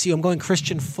LSU. I'm going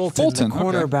Christian Fulton, the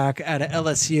cornerback out of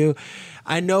LSU.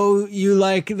 I know you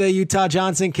like the Utah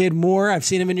Johnson kid more. I've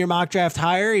seen him in your mock draft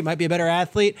higher. He might be a better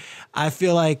athlete. I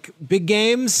feel like big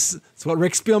games, It's what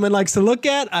Rick Spielman likes to look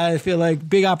at. I feel like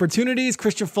big opportunities.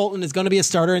 Christian Fulton is going to be a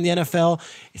starter in the NFL.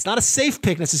 It's not a safe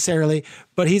pick necessarily,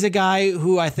 but he's a guy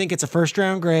who I think it's a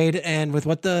first-round grade, and with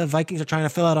what the Vikings are trying to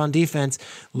fill out on defense,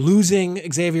 losing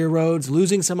Xavier Rhodes,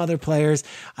 losing some other players,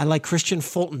 I like Christian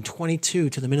Fulton, 22,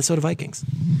 to the Minnesota Vikings.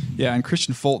 Yeah, and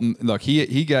Christian Fulton, look,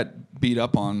 he got beat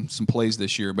up on some plays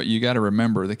this year, but you got to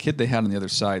remember the kid they had on the other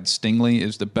side, Stingley,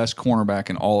 is the best cornerback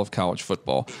in all of college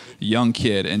football. A young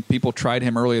kid, and people tried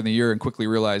him early in the year and quickly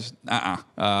realized,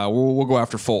 we'll go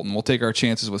after Fulton. We'll take our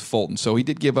chances with Fulton. So he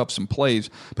did give up some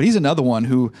plays, but he's another one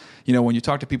who, when you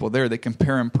talk to people there, they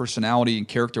compare him personality and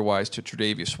character-wise to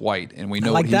Tre'Davious White, and we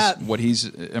know what he's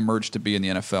emerged to be in the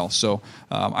NFL. So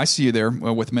I see you there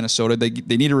with Minnesota. They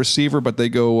need a receiver, but they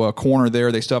go corner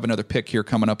there. They still have another pick here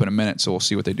coming up in a minute, so we'll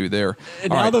see what they do there.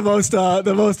 And now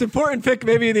the most important pick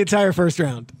maybe in the entire first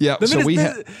round. Yeah,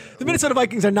 the Minnesota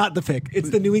Vikings are not the pick. It's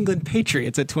the New England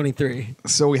Patriots at 23.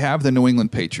 So we have the New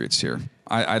England Patriots here.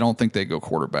 I don't think they go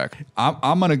quarterback.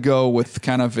 I'm going to go with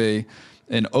kind of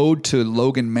an ode to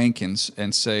Logan Mankins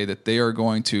and say that they are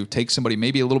going to take somebody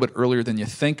maybe a little bit earlier than you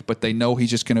think, but they know he's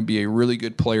just going to be a really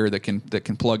good player that can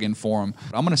plug in for him.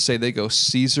 I'm going to say they go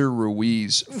Cesar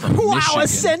Ruiz from Michigan, a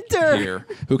center here,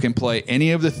 who can play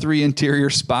any of the three interior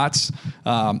spots.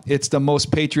 It's the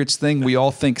most Patriots thing. We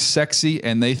all think sexy,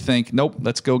 and they think, nope,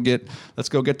 let's go get the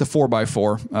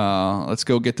 4x4. Let's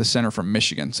go get the center from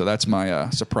Michigan. So that's my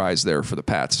surprise there for the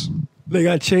Pats. They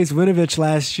got Chase Winovich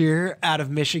last year out of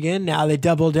Michigan. Now they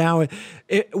double down with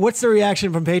it. What's the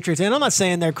reaction from Patriots? And I'm not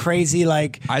saying they're crazy.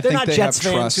 Like, they're not Jets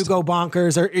fans who go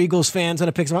bonkers or Eagles fans when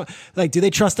it picks them up. Like, do they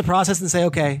trust the process and say,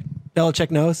 okay,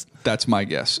 Belichick knows? That's my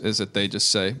guess, is that they just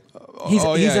say,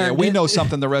 we know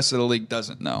something the rest of the league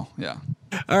doesn't know. Yeah.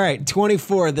 All right,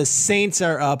 24. The Saints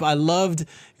are up. I loved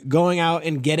going out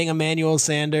and getting Emmanuel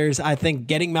Sanders. I think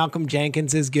getting Malcolm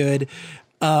Jenkins is good.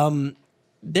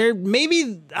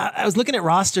 I was looking at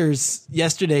rosters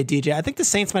yesterday, DJ. I think the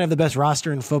Saints might have the best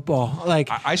roster in football. Like,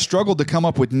 I struggled to come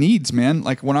up with needs, man.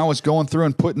 Like, when I was going through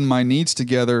and putting my needs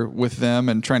together with them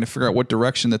and trying to figure out what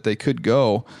direction that they could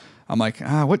go, I'm like,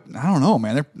 what? I don't know,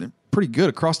 man. They're pretty good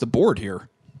across the board here.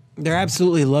 They're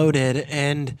absolutely loaded,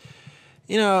 and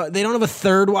they don't have a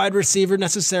third wide receiver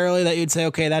necessarily that you'd say,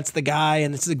 okay, that's the guy,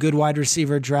 and this is a good wide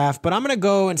receiver draft. But I'm going to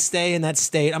go and stay in that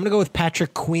state. I'm going to go with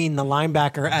Patrick Queen, the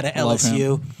linebacker out of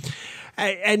LSU.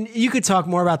 And you could talk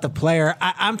more about the player.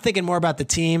 I'm thinking more about the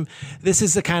team. This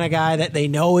is the kind of guy that they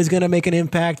know is going to make an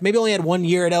impact. Maybe only had 1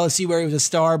 year at LSU where he was a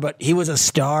star, but he was a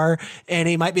star, and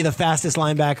he might be the fastest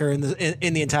linebacker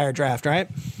in the entire draft, right?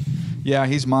 Yeah,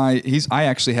 I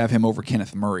actually have him over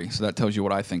Kenneth Murray, so that tells you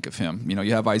what I think of him.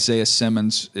 You have Isaiah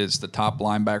Simmons is the top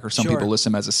linebacker. Some people list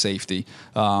him as a safety,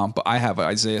 but I have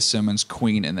Isaiah Simmons,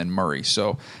 Queen, and then Murray.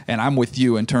 So, and I'm with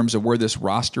you in terms of where this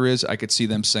roster is. I could see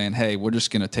them saying, hey, we're just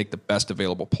going to take the best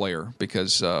available player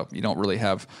because you don't really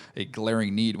have a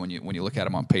glaring need when you look at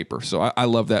him on paper. So I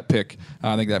love that pick.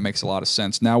 I think that makes a lot of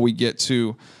sense. Now we get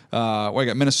to I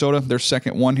got Minnesota, their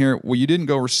second one here. Well, you didn't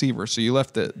go receiver, so you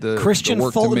left the Christian the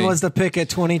work Fulton to me. Was the pick at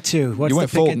 22. What's you went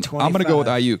the pick Fulton. at 25? I'm going to go with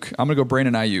Ayuk. I'm going to go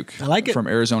Brandon Ayuk. I like it. From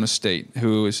Arizona State,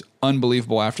 who is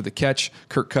unbelievable after the catch.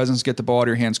 Kirk Cousins, get the ball out of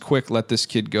your hands quick. Let this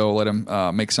kid go. Let him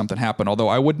make something happen. Although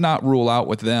I would not rule out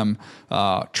with them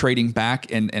trading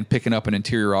back and picking up an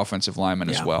interior offensive lineman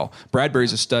as well.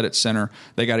 Bradbury's a stud at center.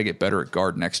 They got to get better at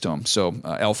guard next to him. So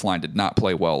Elflein did not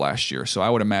play well last year. So I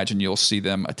would imagine you'll see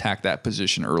them attack that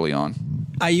position early on.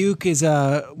 Ayuk is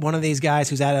one of these guys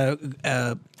who's at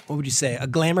what would you say, a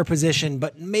glamour position,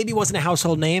 but maybe wasn't a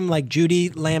household name like Judy,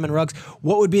 Lamb, and Ruggs.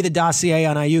 What would be the dossier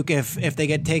on Ayuk if they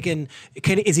get taken?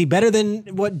 Is he better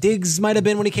than what Diggs might have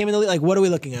been when he came in the league? Like, what are we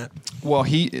looking at? Well,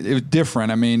 it was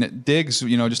different. I mean, Diggs,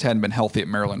 just hadn't been healthy at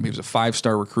Maryland. He was a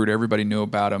 5-star recruit. Everybody knew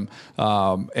about him,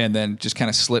 and then just kind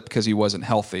of slipped because he wasn't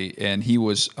healthy. And he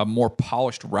was a more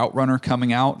polished route runner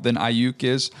coming out than Ayuk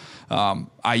is.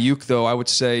 Ayuk, though, I would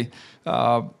say,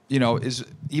 is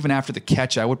even after the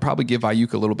catch, I would probably give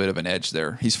Ayuk a little bit of an edge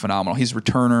there. He's phenomenal. He's a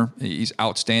returner. He's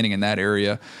outstanding in that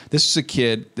area. This is a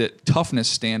kid that toughness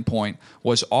standpoint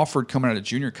was offered coming out of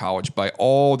junior college by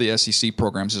all the SEC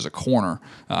programs as a corner,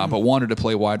 but wanted to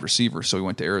play wide receiver, so he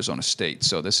went to Arizona State.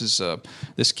 So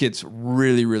this kid's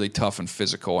really, really tough and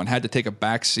physical, and had to take a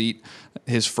back seat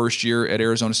his first year at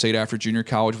Arizona State after junior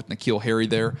college with N'Keal Harry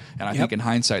there. And I think in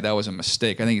hindsight, that was a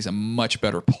mistake. I think he's a much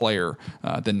better player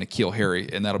than N'Keal Harry,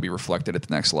 and that'll be reflected at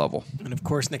the next level. And of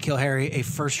course, N'Keal Harry, a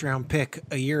first-round pick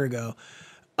a year ago.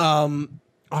 All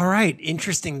right,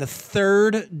 interesting. The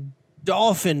third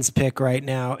Dolphins pick right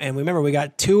now. And remember, we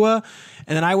got Tua,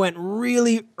 and then I went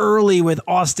really early with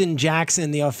Austin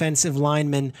Jackson, the offensive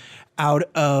lineman out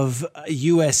of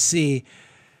USC.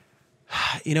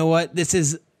 You know what? This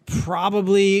is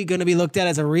probably going to be looked at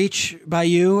as a reach by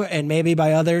you and maybe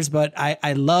by others, but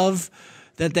I love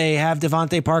that they have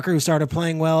Devontae Parker, who started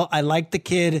playing well. I like the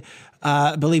kid,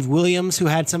 I believe Williams, who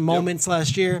had some moments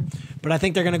last year, but I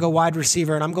think they're going to go wide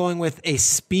receiver, and I'm going with a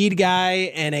speed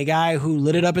guy and a guy who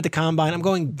lit it up at the combine. I'm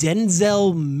going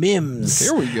Denzel Mims.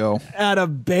 Here we go. Out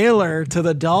of Baylor to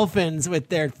the Dolphins with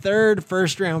their third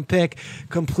first-round pick,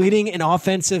 completing an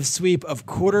offensive sweep of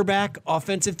quarterback,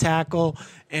 offensive tackle,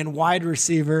 and wide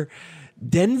receiver.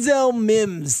 Denzel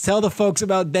Mims. Tell the folks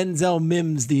about Denzel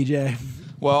Mims, DJ.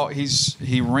 Well,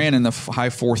 he ran in the high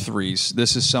 4.3s.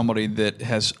 This is somebody that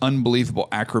has unbelievable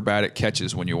acrobatic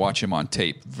catches when you watch him on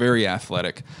tape. Very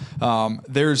athletic.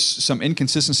 There's some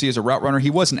inconsistency as a route runner. He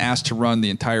wasn't asked to run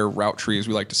the entire route tree, as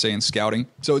we like to say in scouting.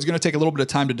 So it's going to take a little bit of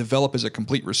time to develop as a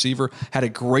complete receiver. Had a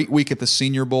great week at the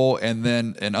Senior Bowl and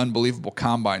then an unbelievable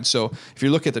combine. So if you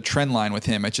look at the trend line with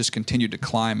him, it just continued to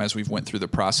climb as we've went through the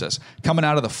process. Coming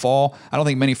out of the fall, I don't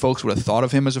think many folks would have thought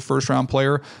of him as a first-round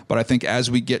player, but I think as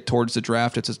we get towards the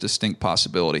draft, it's a distinct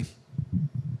possibility.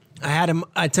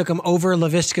 I took him over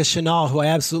Laviska Shenault, who I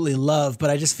absolutely love, but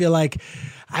I just feel like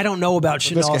I don't know about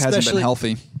Shenault. Laviska hasn't been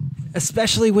healthy.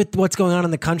 Especially with what's going on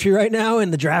in the country right now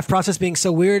and the draft process being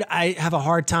so weird, I have a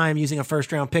hard time using a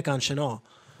first-round pick on Shenault.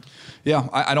 Yeah,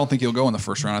 I don't think he'll go in the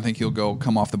first round. I think he'll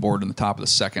come off the board in the top of the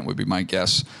second would be my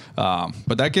guess.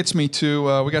 But that gets me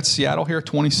to, we got Seattle here,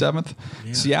 27th.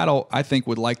 Yeah. Seattle, I think,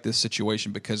 would like this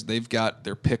situation because they've got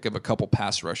their pick of a couple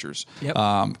pass rushers. Yep.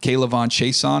 Kayvon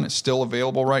Chaisson is still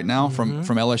available right now from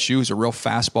LSU. He's a real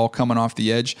fastball coming off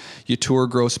the edge. Yetur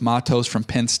Gross-Matos from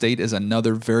Penn State is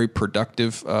another very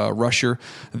productive rusher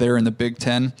there in the Big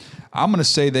Ten. I'm going to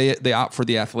say they opt for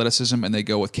the athleticism and they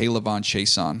go with Kayvon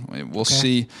Chaisson. We'll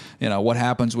see, what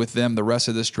happens with them the rest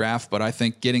of this draft, but I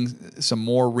think getting some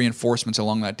more reinforcements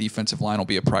along that defensive line will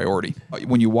be a priority.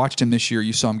 When you watched him this year,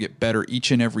 you saw him get better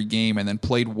each and every game and then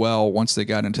played well once they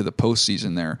got into the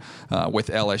postseason there with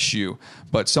LSU.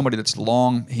 But somebody that's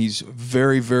long, he's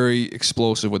very, very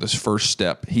explosive with his first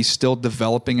step. He's still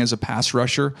developing as a pass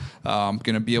rusher, going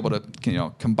to be able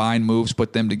to combine moves,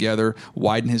 put them together,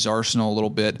 widen his arsenal a little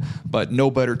bit. But no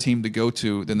better team to go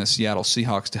to than the Seattle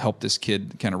Seahawks to help this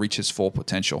kid kind of reach his full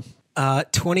potential.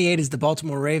 28 is the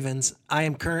Baltimore Ravens. I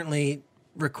am currently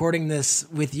recording this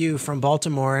with you from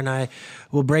Baltimore, and I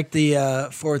will break the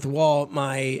fourth wall.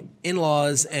 My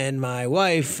in-laws and my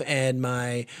wife and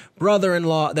my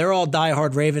brother-in-law, they're all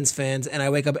diehard Ravens fans, and I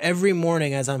wake up every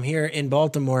morning as I'm here in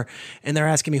Baltimore, and they're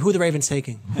asking me, who the Ravens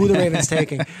taking? Who the Ravens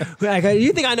taking?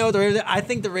 You think I know what the Ravens? I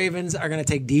think the Ravens are going to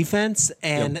take defense,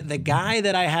 and the guy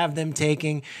that I have them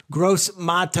taking,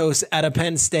 Gross-Matos out of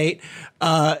Penn State,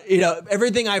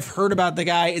 everything I've heard about the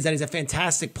guy is that he's a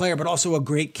fantastic player, but also a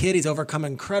great kid. He's overcome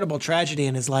incredible tragedy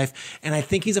in his life, and I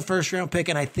think he's a first-round pick,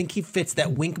 and I think he fits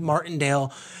that Wink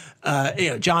Martindale,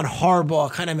 John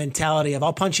Harbaugh kind of mentality of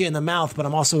I'll punch you in the mouth, but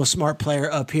I'm also a smart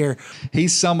player up here.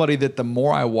 He's somebody that the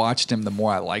more I watched him, the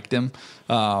more I liked him.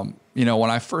 When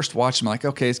I first watched him, I'm like,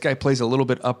 okay, this guy plays a little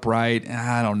bit upright.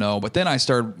 I don't know. But then I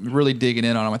started really digging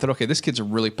in on him. I thought, okay, this kid's a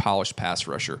really polished pass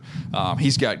rusher.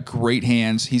 He's got great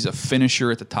hands. He's a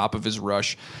finisher at the top of his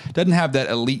rush. Doesn't have that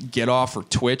elite get-off or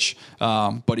twitch,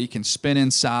 but he can spin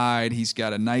inside. He's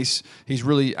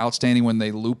really outstanding when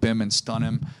they loop him and stun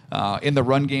him. In the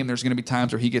run game, there's going to be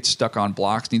times where he gets stuck on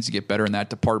blocks, needs to get better in that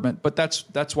department. But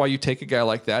that's why you take a guy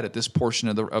like that at this portion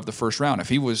of the first round. If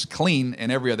he was clean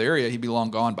in every other area, he'd be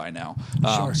long gone by now.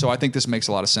 Sure. So I think this makes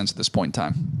a lot of sense at this point in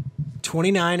time.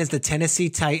 29 is the Tennessee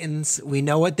Titans. We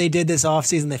know what they did this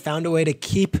offseason. They found a way to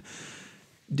keep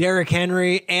Derrick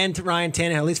Henry and Ryan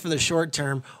Tannehill, at least for the short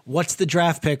term. What's the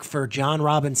draft pick for John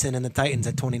Robinson and the Titans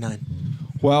at 29?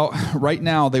 Well, right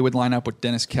now they would line up with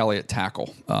Dennis Kelly at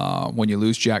tackle. When you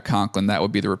lose Jack Conklin, that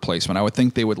would be the replacement. I would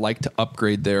think they would like to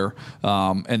upgrade there,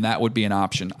 and that would be an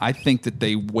option. I think that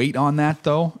they wait on that,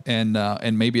 though, and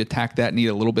maybe attack that need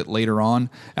a little bit later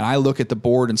on. And I look at the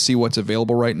board and see what's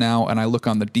available right now, and I look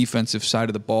on the defensive side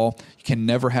of the ball. You can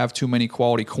never have too many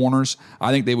quality corners.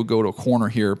 I think they would go to a corner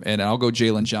here, and I'll go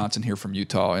Jalen Johnson here from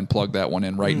Utah and plug that one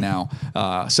in right now.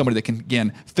 Somebody that can,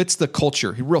 again, fits the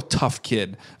culture. He's a real tough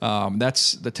kid.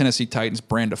 That's the Tennessee Titans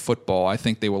brand of football. I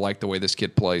think they will like the way this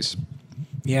kid plays.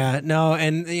 Yeah, no,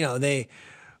 and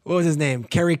what was his name?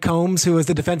 Kerry Combs, who was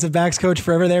the defensive backs coach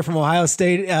forever there from Ohio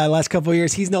State last couple of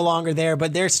years. He's no longer there,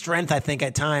 but their strength, I think,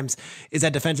 at times is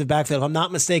that defensive backfield. If I'm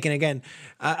not mistaken, again,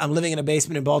 I'm living in a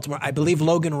basement in Baltimore. I believe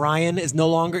Logan Ryan is no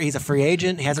longer. He's a free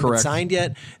agent. He hasn't been signed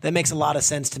yet. That makes a lot of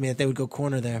sense to me that they would go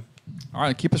corner there. All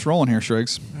right, keep us rolling here,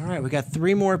 Shriggs. All right, we got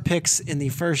 3 more picks in the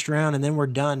first round, and then we're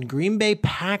done. Green Bay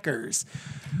Packers.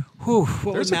 Whew,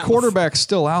 there's a quarterback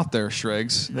still out there,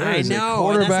 Schrags. There is a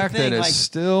quarterback that is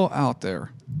still out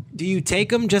there. Do you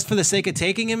take him just for the sake of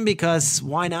taking him? Because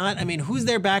why not? I mean, who's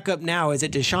their backup now? Is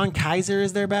it Deshaun Kaiser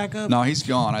is their backup? No, he's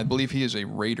gone. I believe he is a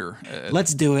Raider.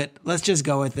 Let's do it. Let's just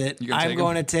go with it. I'm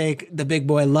going to take the big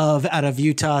boy Love out of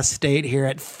Utah State here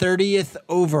at 30th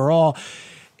overall.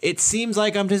 It seems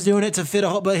like I'm just doing it to fit a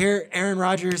hole, but here Aaron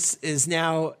Rodgers is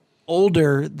now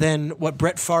older than what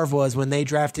Brett Favre was when they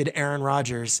drafted Aaron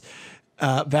Rodgers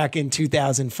back in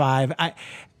 2005.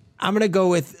 I'm going to go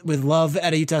with Love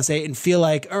at Utah State and feel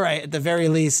like, all right, at the very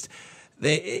least,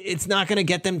 it's not going to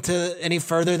get them to any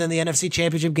further than the NFC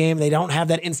Championship game. They don't have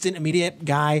that instant, immediate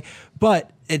guy, but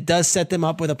it does set them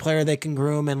up with a player they can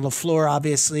groom. And LaFleur,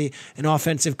 obviously, an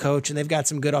offensive coach, and they've got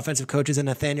some good offensive coaches in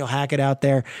Nathaniel Hackett out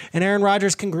there. And Aaron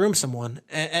Rodgers can groom someone.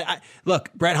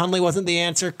 Look, Brett Hundley wasn't the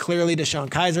answer. Clearly, Deshaun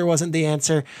Kaiser wasn't the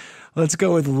answer. Let's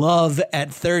go with Love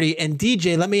at 30. And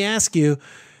DJ, let me ask you,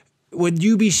 would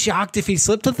you be shocked if he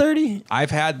slipped to 30?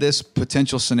 I've had this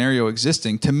potential scenario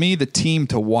existing. To me, the team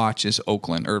to watch is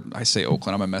Oakland. Or I say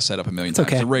Oakland. I'm going to mess that up a million times.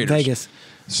 Okay. The Raiders. Vegas.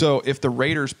 So if the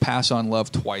Raiders pass on Love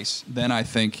twice, then I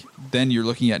think you're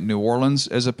looking at New Orleans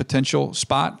as a potential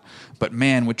spot. But,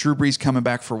 man, with Drew Brees coming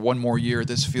back for one more year,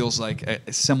 this feels like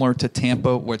similar to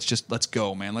Tampa, where it's just let's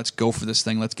go, man. Let's go for this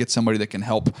thing. Let's get somebody that can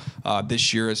help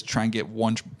this year as try and get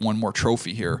one more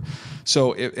trophy here.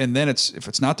 So, if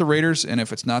it's not the Raiders and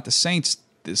if it's not the Saints,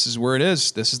 this is where it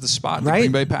is. This is the spot, the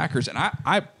Green Bay Packers. And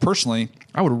I personally,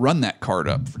 I would run that card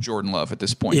up for Jordan Love at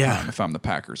this point in time if I'm the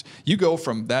Packers. You go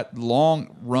from that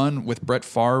long run with Brett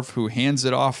Favre, who hands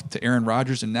it off to Aaron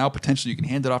Rodgers, and now potentially you can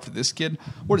hand it off to this kid.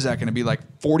 What is that going to be, like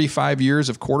 45 years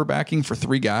of quarterbacking for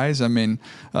three guys? I mean,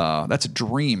 that's a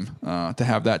dream to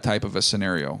have that type of a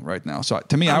scenario right now. So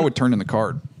to me, I would turn in the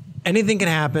card. Anything can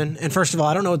happen. And first of all,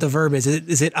 I don't know what the verb is.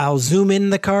 Is it I'll zoom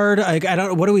in the card? I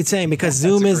don't. What are we saying? Because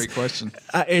Zoom is. That's a great question.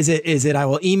 Is it I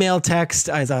will email, text,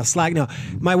 as a Slack? No.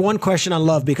 My one question on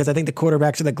Love, because I think the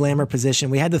quarterbacks are the glamour position.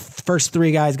 We had the first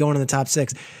three guys going in the top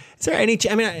six. Is there any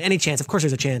chance? Of course,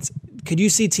 there's a chance. Could you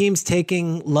see teams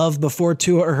taking Love before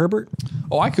Tua or Herbert?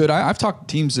 Oh, I could. I've talked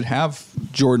to teams that have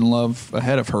Jordan Love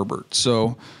ahead of Herbert.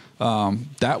 So.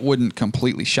 That wouldn't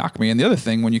completely shock me. And the other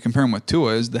thing, when you compare him with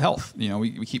Tua, is the health. You know,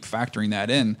 we keep factoring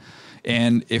that in.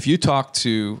 And if you talk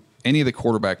to any of the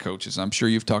quarterback coaches, I'm sure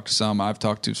you've talked to some, I've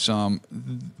talked to some,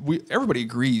 everybody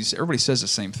agrees, everybody says the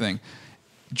same thing.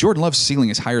 Jordan Love's ceiling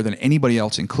is higher than anybody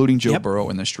else, including Joe Burrow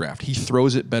in this draft. He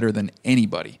throws it better than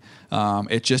anybody.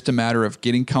 It's just a matter of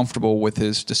getting comfortable with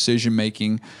his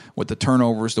decision-making, with the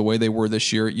turnovers the way they were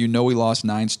this year. You know he lost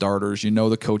 9 starters. You know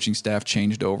the coaching staff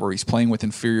changed over. He's playing with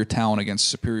inferior talent against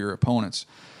superior opponents.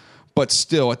 But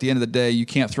still, at the end of the day, you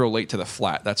can't throw late to the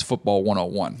flat. That's football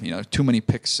 101. You know, too many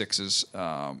pick sixes,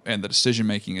 and the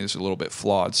decision-making is a little bit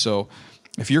flawed. So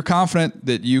if you're confident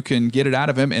that you can get it out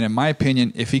of him, and in my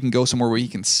opinion, if he can go somewhere where he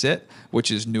can sit, which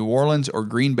is New Orleans or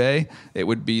Green Bay, it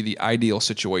would be the ideal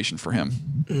situation for him.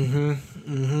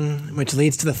 Which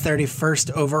leads to the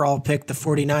 31st overall pick, the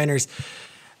 49ers.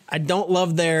 I don't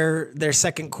love their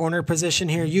second corner position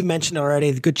here. You mentioned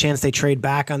already, good chance they trade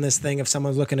back on this thing if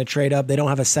someone's looking to trade up. They don't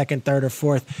have a second, third, or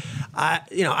fourth. I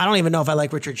don't even know if I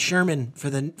like Richard Sherman for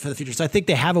the future. So I think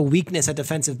they have a weakness at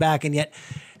defensive back, and yet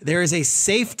there is a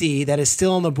safety that is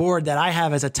still on the board that I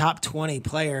have as a top 20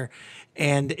 player.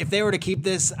 And if they were to keep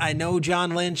this, I know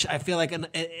John Lynch. I feel like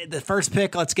the first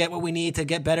pick, let's get what we need to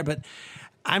get better. But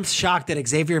I'm shocked that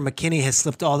Xavier McKinney has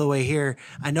slipped all the way here.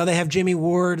 I know they have Jimmy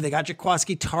Ward. They got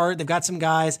Jaquiski Tartt. They've got some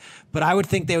guys. But I would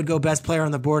think they would go best player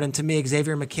on the board. And to me,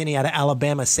 Xavier McKinney out of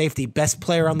Alabama, safety, best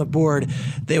player on the board.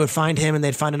 They would find him, and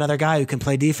they'd find another guy who can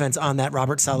play defense on that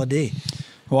Robert Saleh.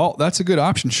 Well, that's a good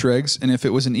option, Shregs. And if it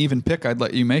was an even pick, I'd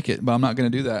let you make it. But I'm not going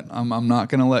to do that. I'm not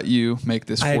going to let you make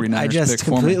this 49ers pick for me. I just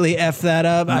completely effed that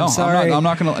up. I'm sorry. I'm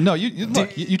not going to. No,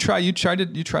 you try to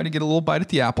get a little bite at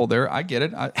the apple there. I get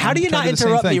it. How do you not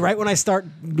interrupt me right when I start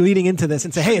leading into this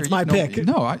and say, hey, it's my pick?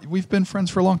 No, we've been friends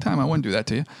for a long time. I wouldn't do that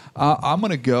to you. I'm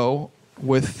going to go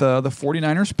with the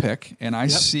 49ers pick, and I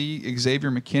see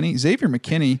Xavier McKinney. Xavier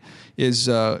McKinney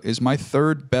is my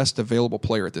third best available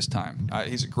player at this time.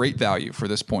 He's a great value for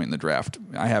this point in the draft.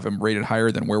 I have him rated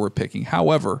higher than where we're picking.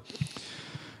 However,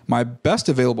 my best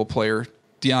available player,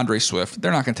 DeAndre Swift,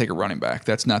 they're not going to take a running back.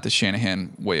 That's not the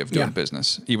Shanahan way of doing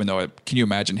business, even though can you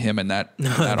imagine him in that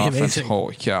offense?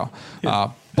 Holy cow.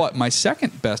 But my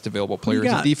second best available player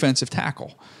is a defensive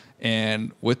tackle.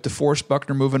 And with DeForest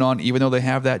Buckner moving on, even though they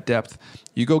have that depth,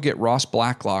 you go get Ross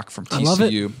Blacklock from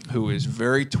TCU, who is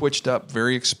very twitched up,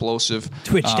 very explosive.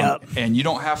 And you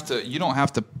don't have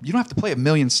to play a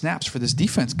million snaps for this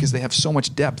defense because they have so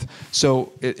much depth.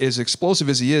 So as explosive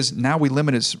as he is, now we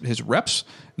limit his reps.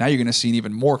 Now you're going to see an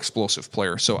even more explosive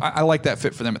player. So I like that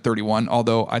fit for them at 31,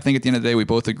 although I think at the end of the day, we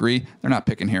both agree they're not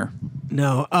picking here.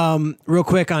 No. Real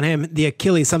quick on him, the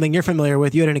Achilles, something you're familiar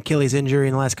with. You had an Achilles injury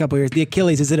in the last couple of years. The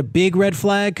Achilles, is it a big red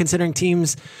flag considering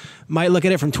teams might look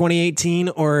at it from 2018,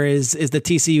 or is the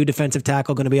TCU defensive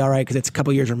tackle going to be all right because it's a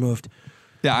couple years removed?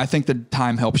 Yeah, I think the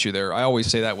time helps you there. I always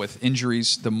say that with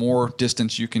injuries, the more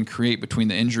distance you can create between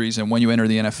the injuries, and when you enter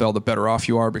the NFL, the better off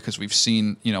you are because we've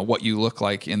seen, what you look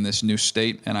like in this new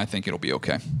state, and I think it'll be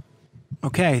okay.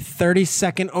 Okay,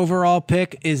 32nd overall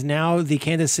pick is now the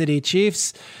Kansas City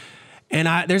Chiefs.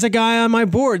 And there's a guy on my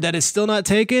board that is still not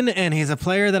taken, and he's a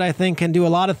player that I think can do a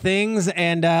lot of things,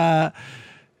 and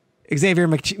Xavier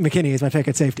McKinney is my pick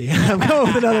at safety. I'm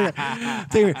going with another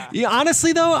guy. Yeah,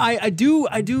 honestly, though, I do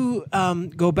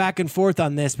go back and forth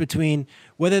on this between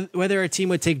whether a team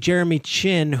would take Jeremy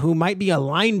Chinn, who might be a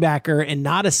linebacker and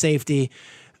not a safety,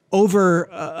 over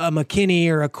a McKinney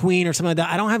or a Queen or something like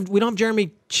that. We don't have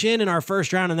Jeremy Chinn in our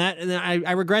first round, and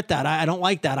I regret that. I don't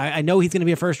like that. I know he's going to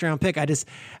be a first round pick. I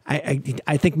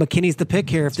think McKinney's the pick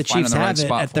here if the Chiefs have it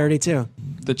at 32.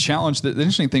 The challenge, the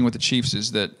interesting thing with the Chiefs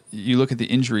is that you look at the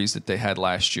injuries that they had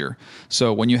last year.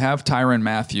 So when you have Tyrann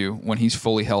Mathieu, when he's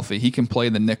fully healthy, he can play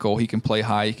the nickel, he can play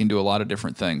high, he can do a lot of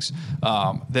different things.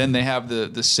 Then they have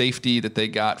the safety that they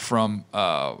got from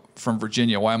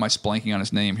Virginia. Why am I blanking on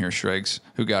his name here, Shregs,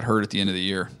 who got hurt at the end of the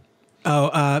year?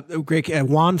 Great.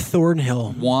 Juan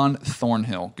Thornhill. Juan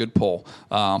Thornhill. Good pull.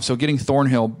 So getting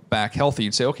Thornhill back healthy,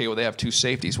 you'd say, okay, well, they have two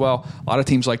safeties. Well, a lot of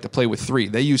teams like to play with three.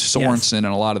 They use Sorensen in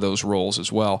a lot of those roles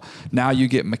as well. Now you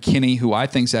get McKinney, who I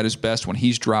think is at his best when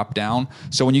he's dropped down.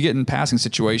 So when you get in passing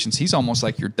situations, he's almost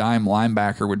like your dime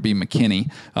linebacker would be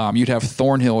McKinney. You'd have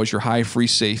Thornhill as your high free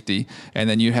safety, and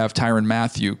then you have Tyrann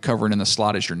Mathieu covering in the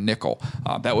slot as your nickel.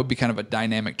 That would be kind of a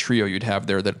dynamic trio you'd have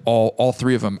there that all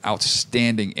three of them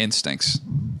outstanding instincts.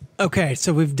 Okay,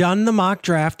 so we've done the mock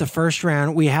draft, the first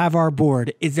round. We have our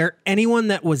board. Is there anyone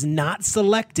that was not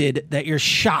selected that you're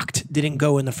shocked didn't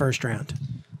go in the first round?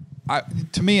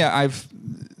 To me, I've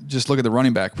just look at the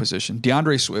running back position.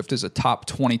 DeAndre Swift is a top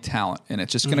 20 talent, and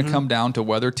it's just going to come down to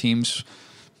whether teams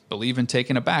believe in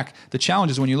taking it back. The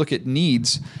challenge is when you look at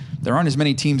needs, there aren't as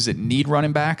many teams that need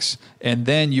running backs, and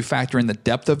then you factor in the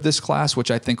depth of this class,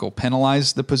 which I think will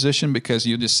penalize the position because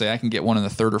you just say I can get one in the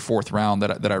third or fourth round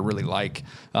that I really like.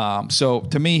 So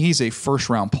to me, he's a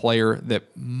first-round player that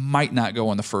might not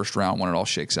go in the first round when it all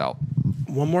shakes out.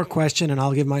 One more question, and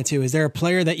I'll give mine too. Is there a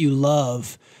player that you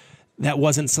love that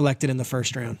wasn't selected in the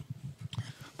first round?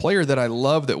 Player that I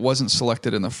love that wasn't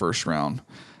selected in the first round.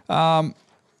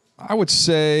 I would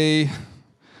say,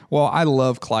 well, I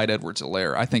love Clyde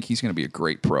Edwards-Helaire. I think he's going to be a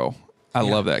great pro. I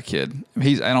love that kid. I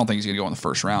don't think he's going to go in the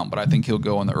first round, but I think he'll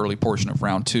go in the early portion of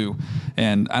round 2.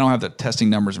 And I don't have the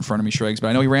testing numbers in front of me, Shregs, but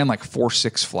I know he ran like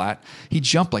 4.6 flat. He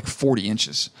jumped like 40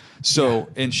 inches. So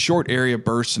in short area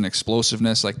bursts and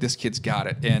explosiveness, like this kid's got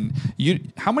it. And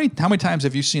how many times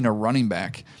have you seen a running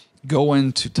back go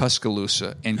into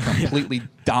Tuscaloosa and completely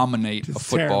dominate a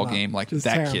football game like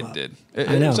that kid did?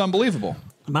 It was unbelievable.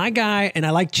 My guy, and I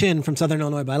like Chinn from Southern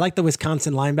Illinois, but I like the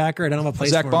Wisconsin linebacker. I don't have a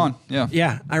place Zach for him. Bond,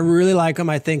 Yeah, I really like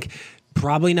him. I think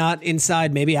probably not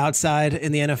inside, maybe outside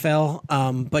in the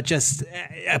NFL, but just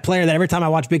a player that every time I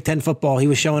watch Big Ten football, he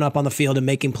was showing up on the field and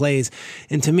making plays.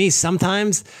 And to me,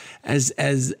 sometimes,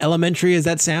 as elementary as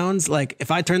that sounds, like if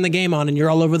I turn the game on and you're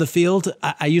all over the field,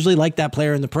 I usually like that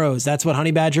player in the pros. That's what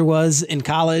Honey Badger was in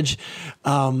college.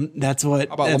 That's what.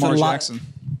 How about Lamar Jackson?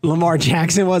 Lamar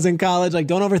Jackson was in college. Like,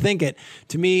 don't overthink it.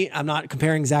 To me, I'm not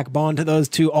comparing Zach Bond to those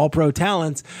two all-pro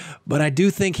talents, but I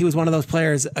do think he was one of those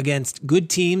players against good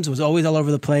teams, was always all over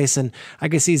the place, and I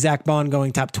could see Zach Bond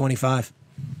going top 25.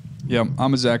 Yeah,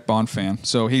 I'm a Zach Bond fan.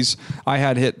 So I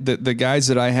had hit the guys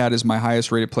that I had as my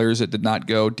highest rated players that did not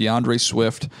go: DeAndre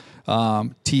Swift,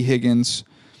 T. Higgins,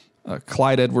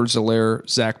 Clyde Edwards-Helaire,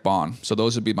 Zach Bond. So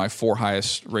those would be my 4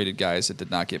 highest rated guys that did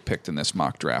not get picked in this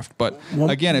mock draft. But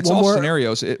again, it's all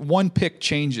scenarios. One pick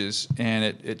changes, and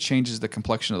it changes the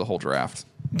complexion of the whole draft.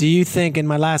 Do you think, in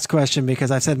my last question, because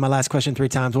I've said my last question 3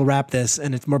 times, we'll wrap this,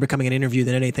 and it's more becoming an interview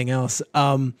than anything else.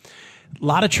 A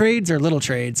lot of trades or little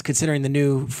trades, considering the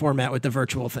new format with the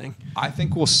virtual thing? I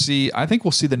think we'll see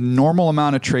the normal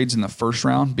amount of trades in the first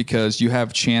round because you have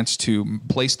a chance to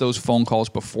place those phone calls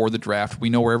before the draft.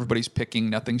 We know where everybody's picking.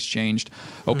 Nothing's changed.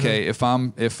 Okay, if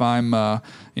I'm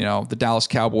the Dallas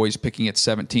Cowboys picking at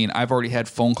 17, I've already had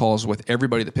phone calls with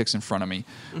everybody that picks in front of me.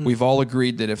 We've all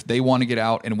agreed that if they want to get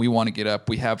out and we want to get up,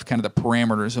 we have kind of the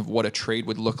parameters of what a trade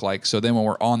would look like. So then when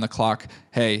we're on the clock,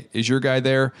 hey, is your guy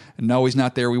there? No, he's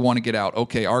not there. We want to get out.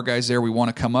 Okay, our guy's there. We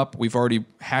want to come up. We've already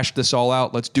hashed this all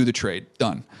out. Let's do the trade.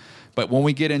 Done. But when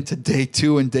we get into day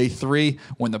 2 and day 3,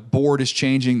 when the board is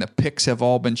changing, the picks have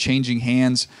all been changing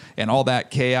hands and all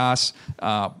that chaos,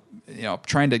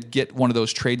 trying to get one of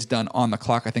those trades done on the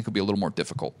clock, I think will be a little more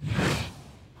difficult.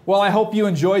 Well, I hope you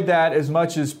enjoyed that as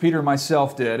much as Peter and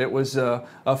myself did. It was a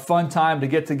fun time to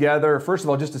get together. First of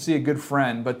all, just to see a good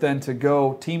friend, but then to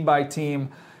go team by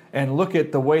team and look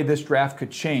at the way this draft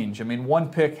could change. I mean, one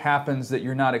pick happens that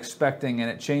you're not expecting, and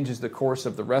it changes the course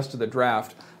of the rest of the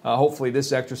draft. Hopefully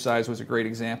this exercise was a great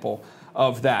example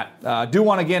of that. Do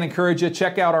want to again encourage you,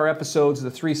 check out our episodes of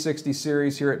the 360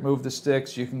 series here at Move the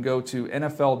Sticks. You can go to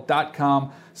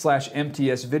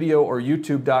NFL.com/MTS video or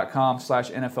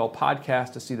YouTube.com/NFL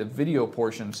podcast to see the video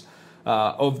portions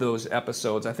of those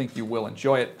episodes. I think you will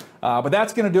enjoy it. But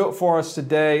that's going to do it for us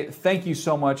today. Thank you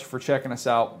so much for checking us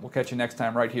out. We'll catch you next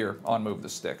time right here on Move the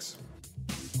Sticks.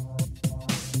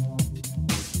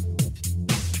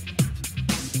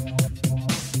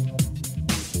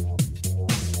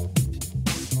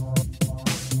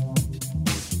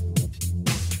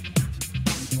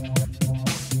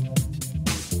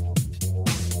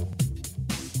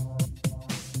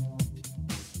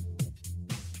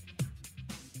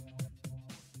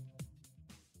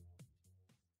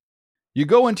 You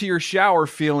go into your shower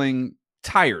feeling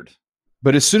tired,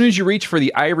 but as soon as you reach for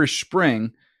the Irish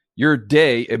Spring, your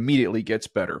day immediately gets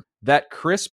better. That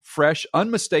crisp, fresh,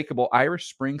 unmistakable Irish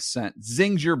Spring scent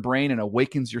zings your brain and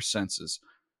awakens your senses.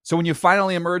 So when you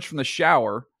finally emerge from the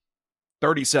shower,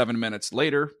 37 minutes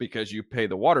later, because you pay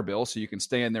the water bill so you can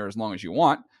stay in there as long as you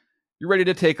want, you're ready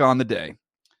to take on the day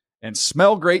and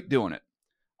smell great doing it.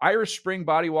 Irish Spring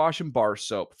Body Wash and Bar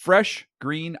Soap. Fresh,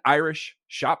 green, Irish.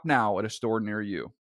 Shop now at a store near you.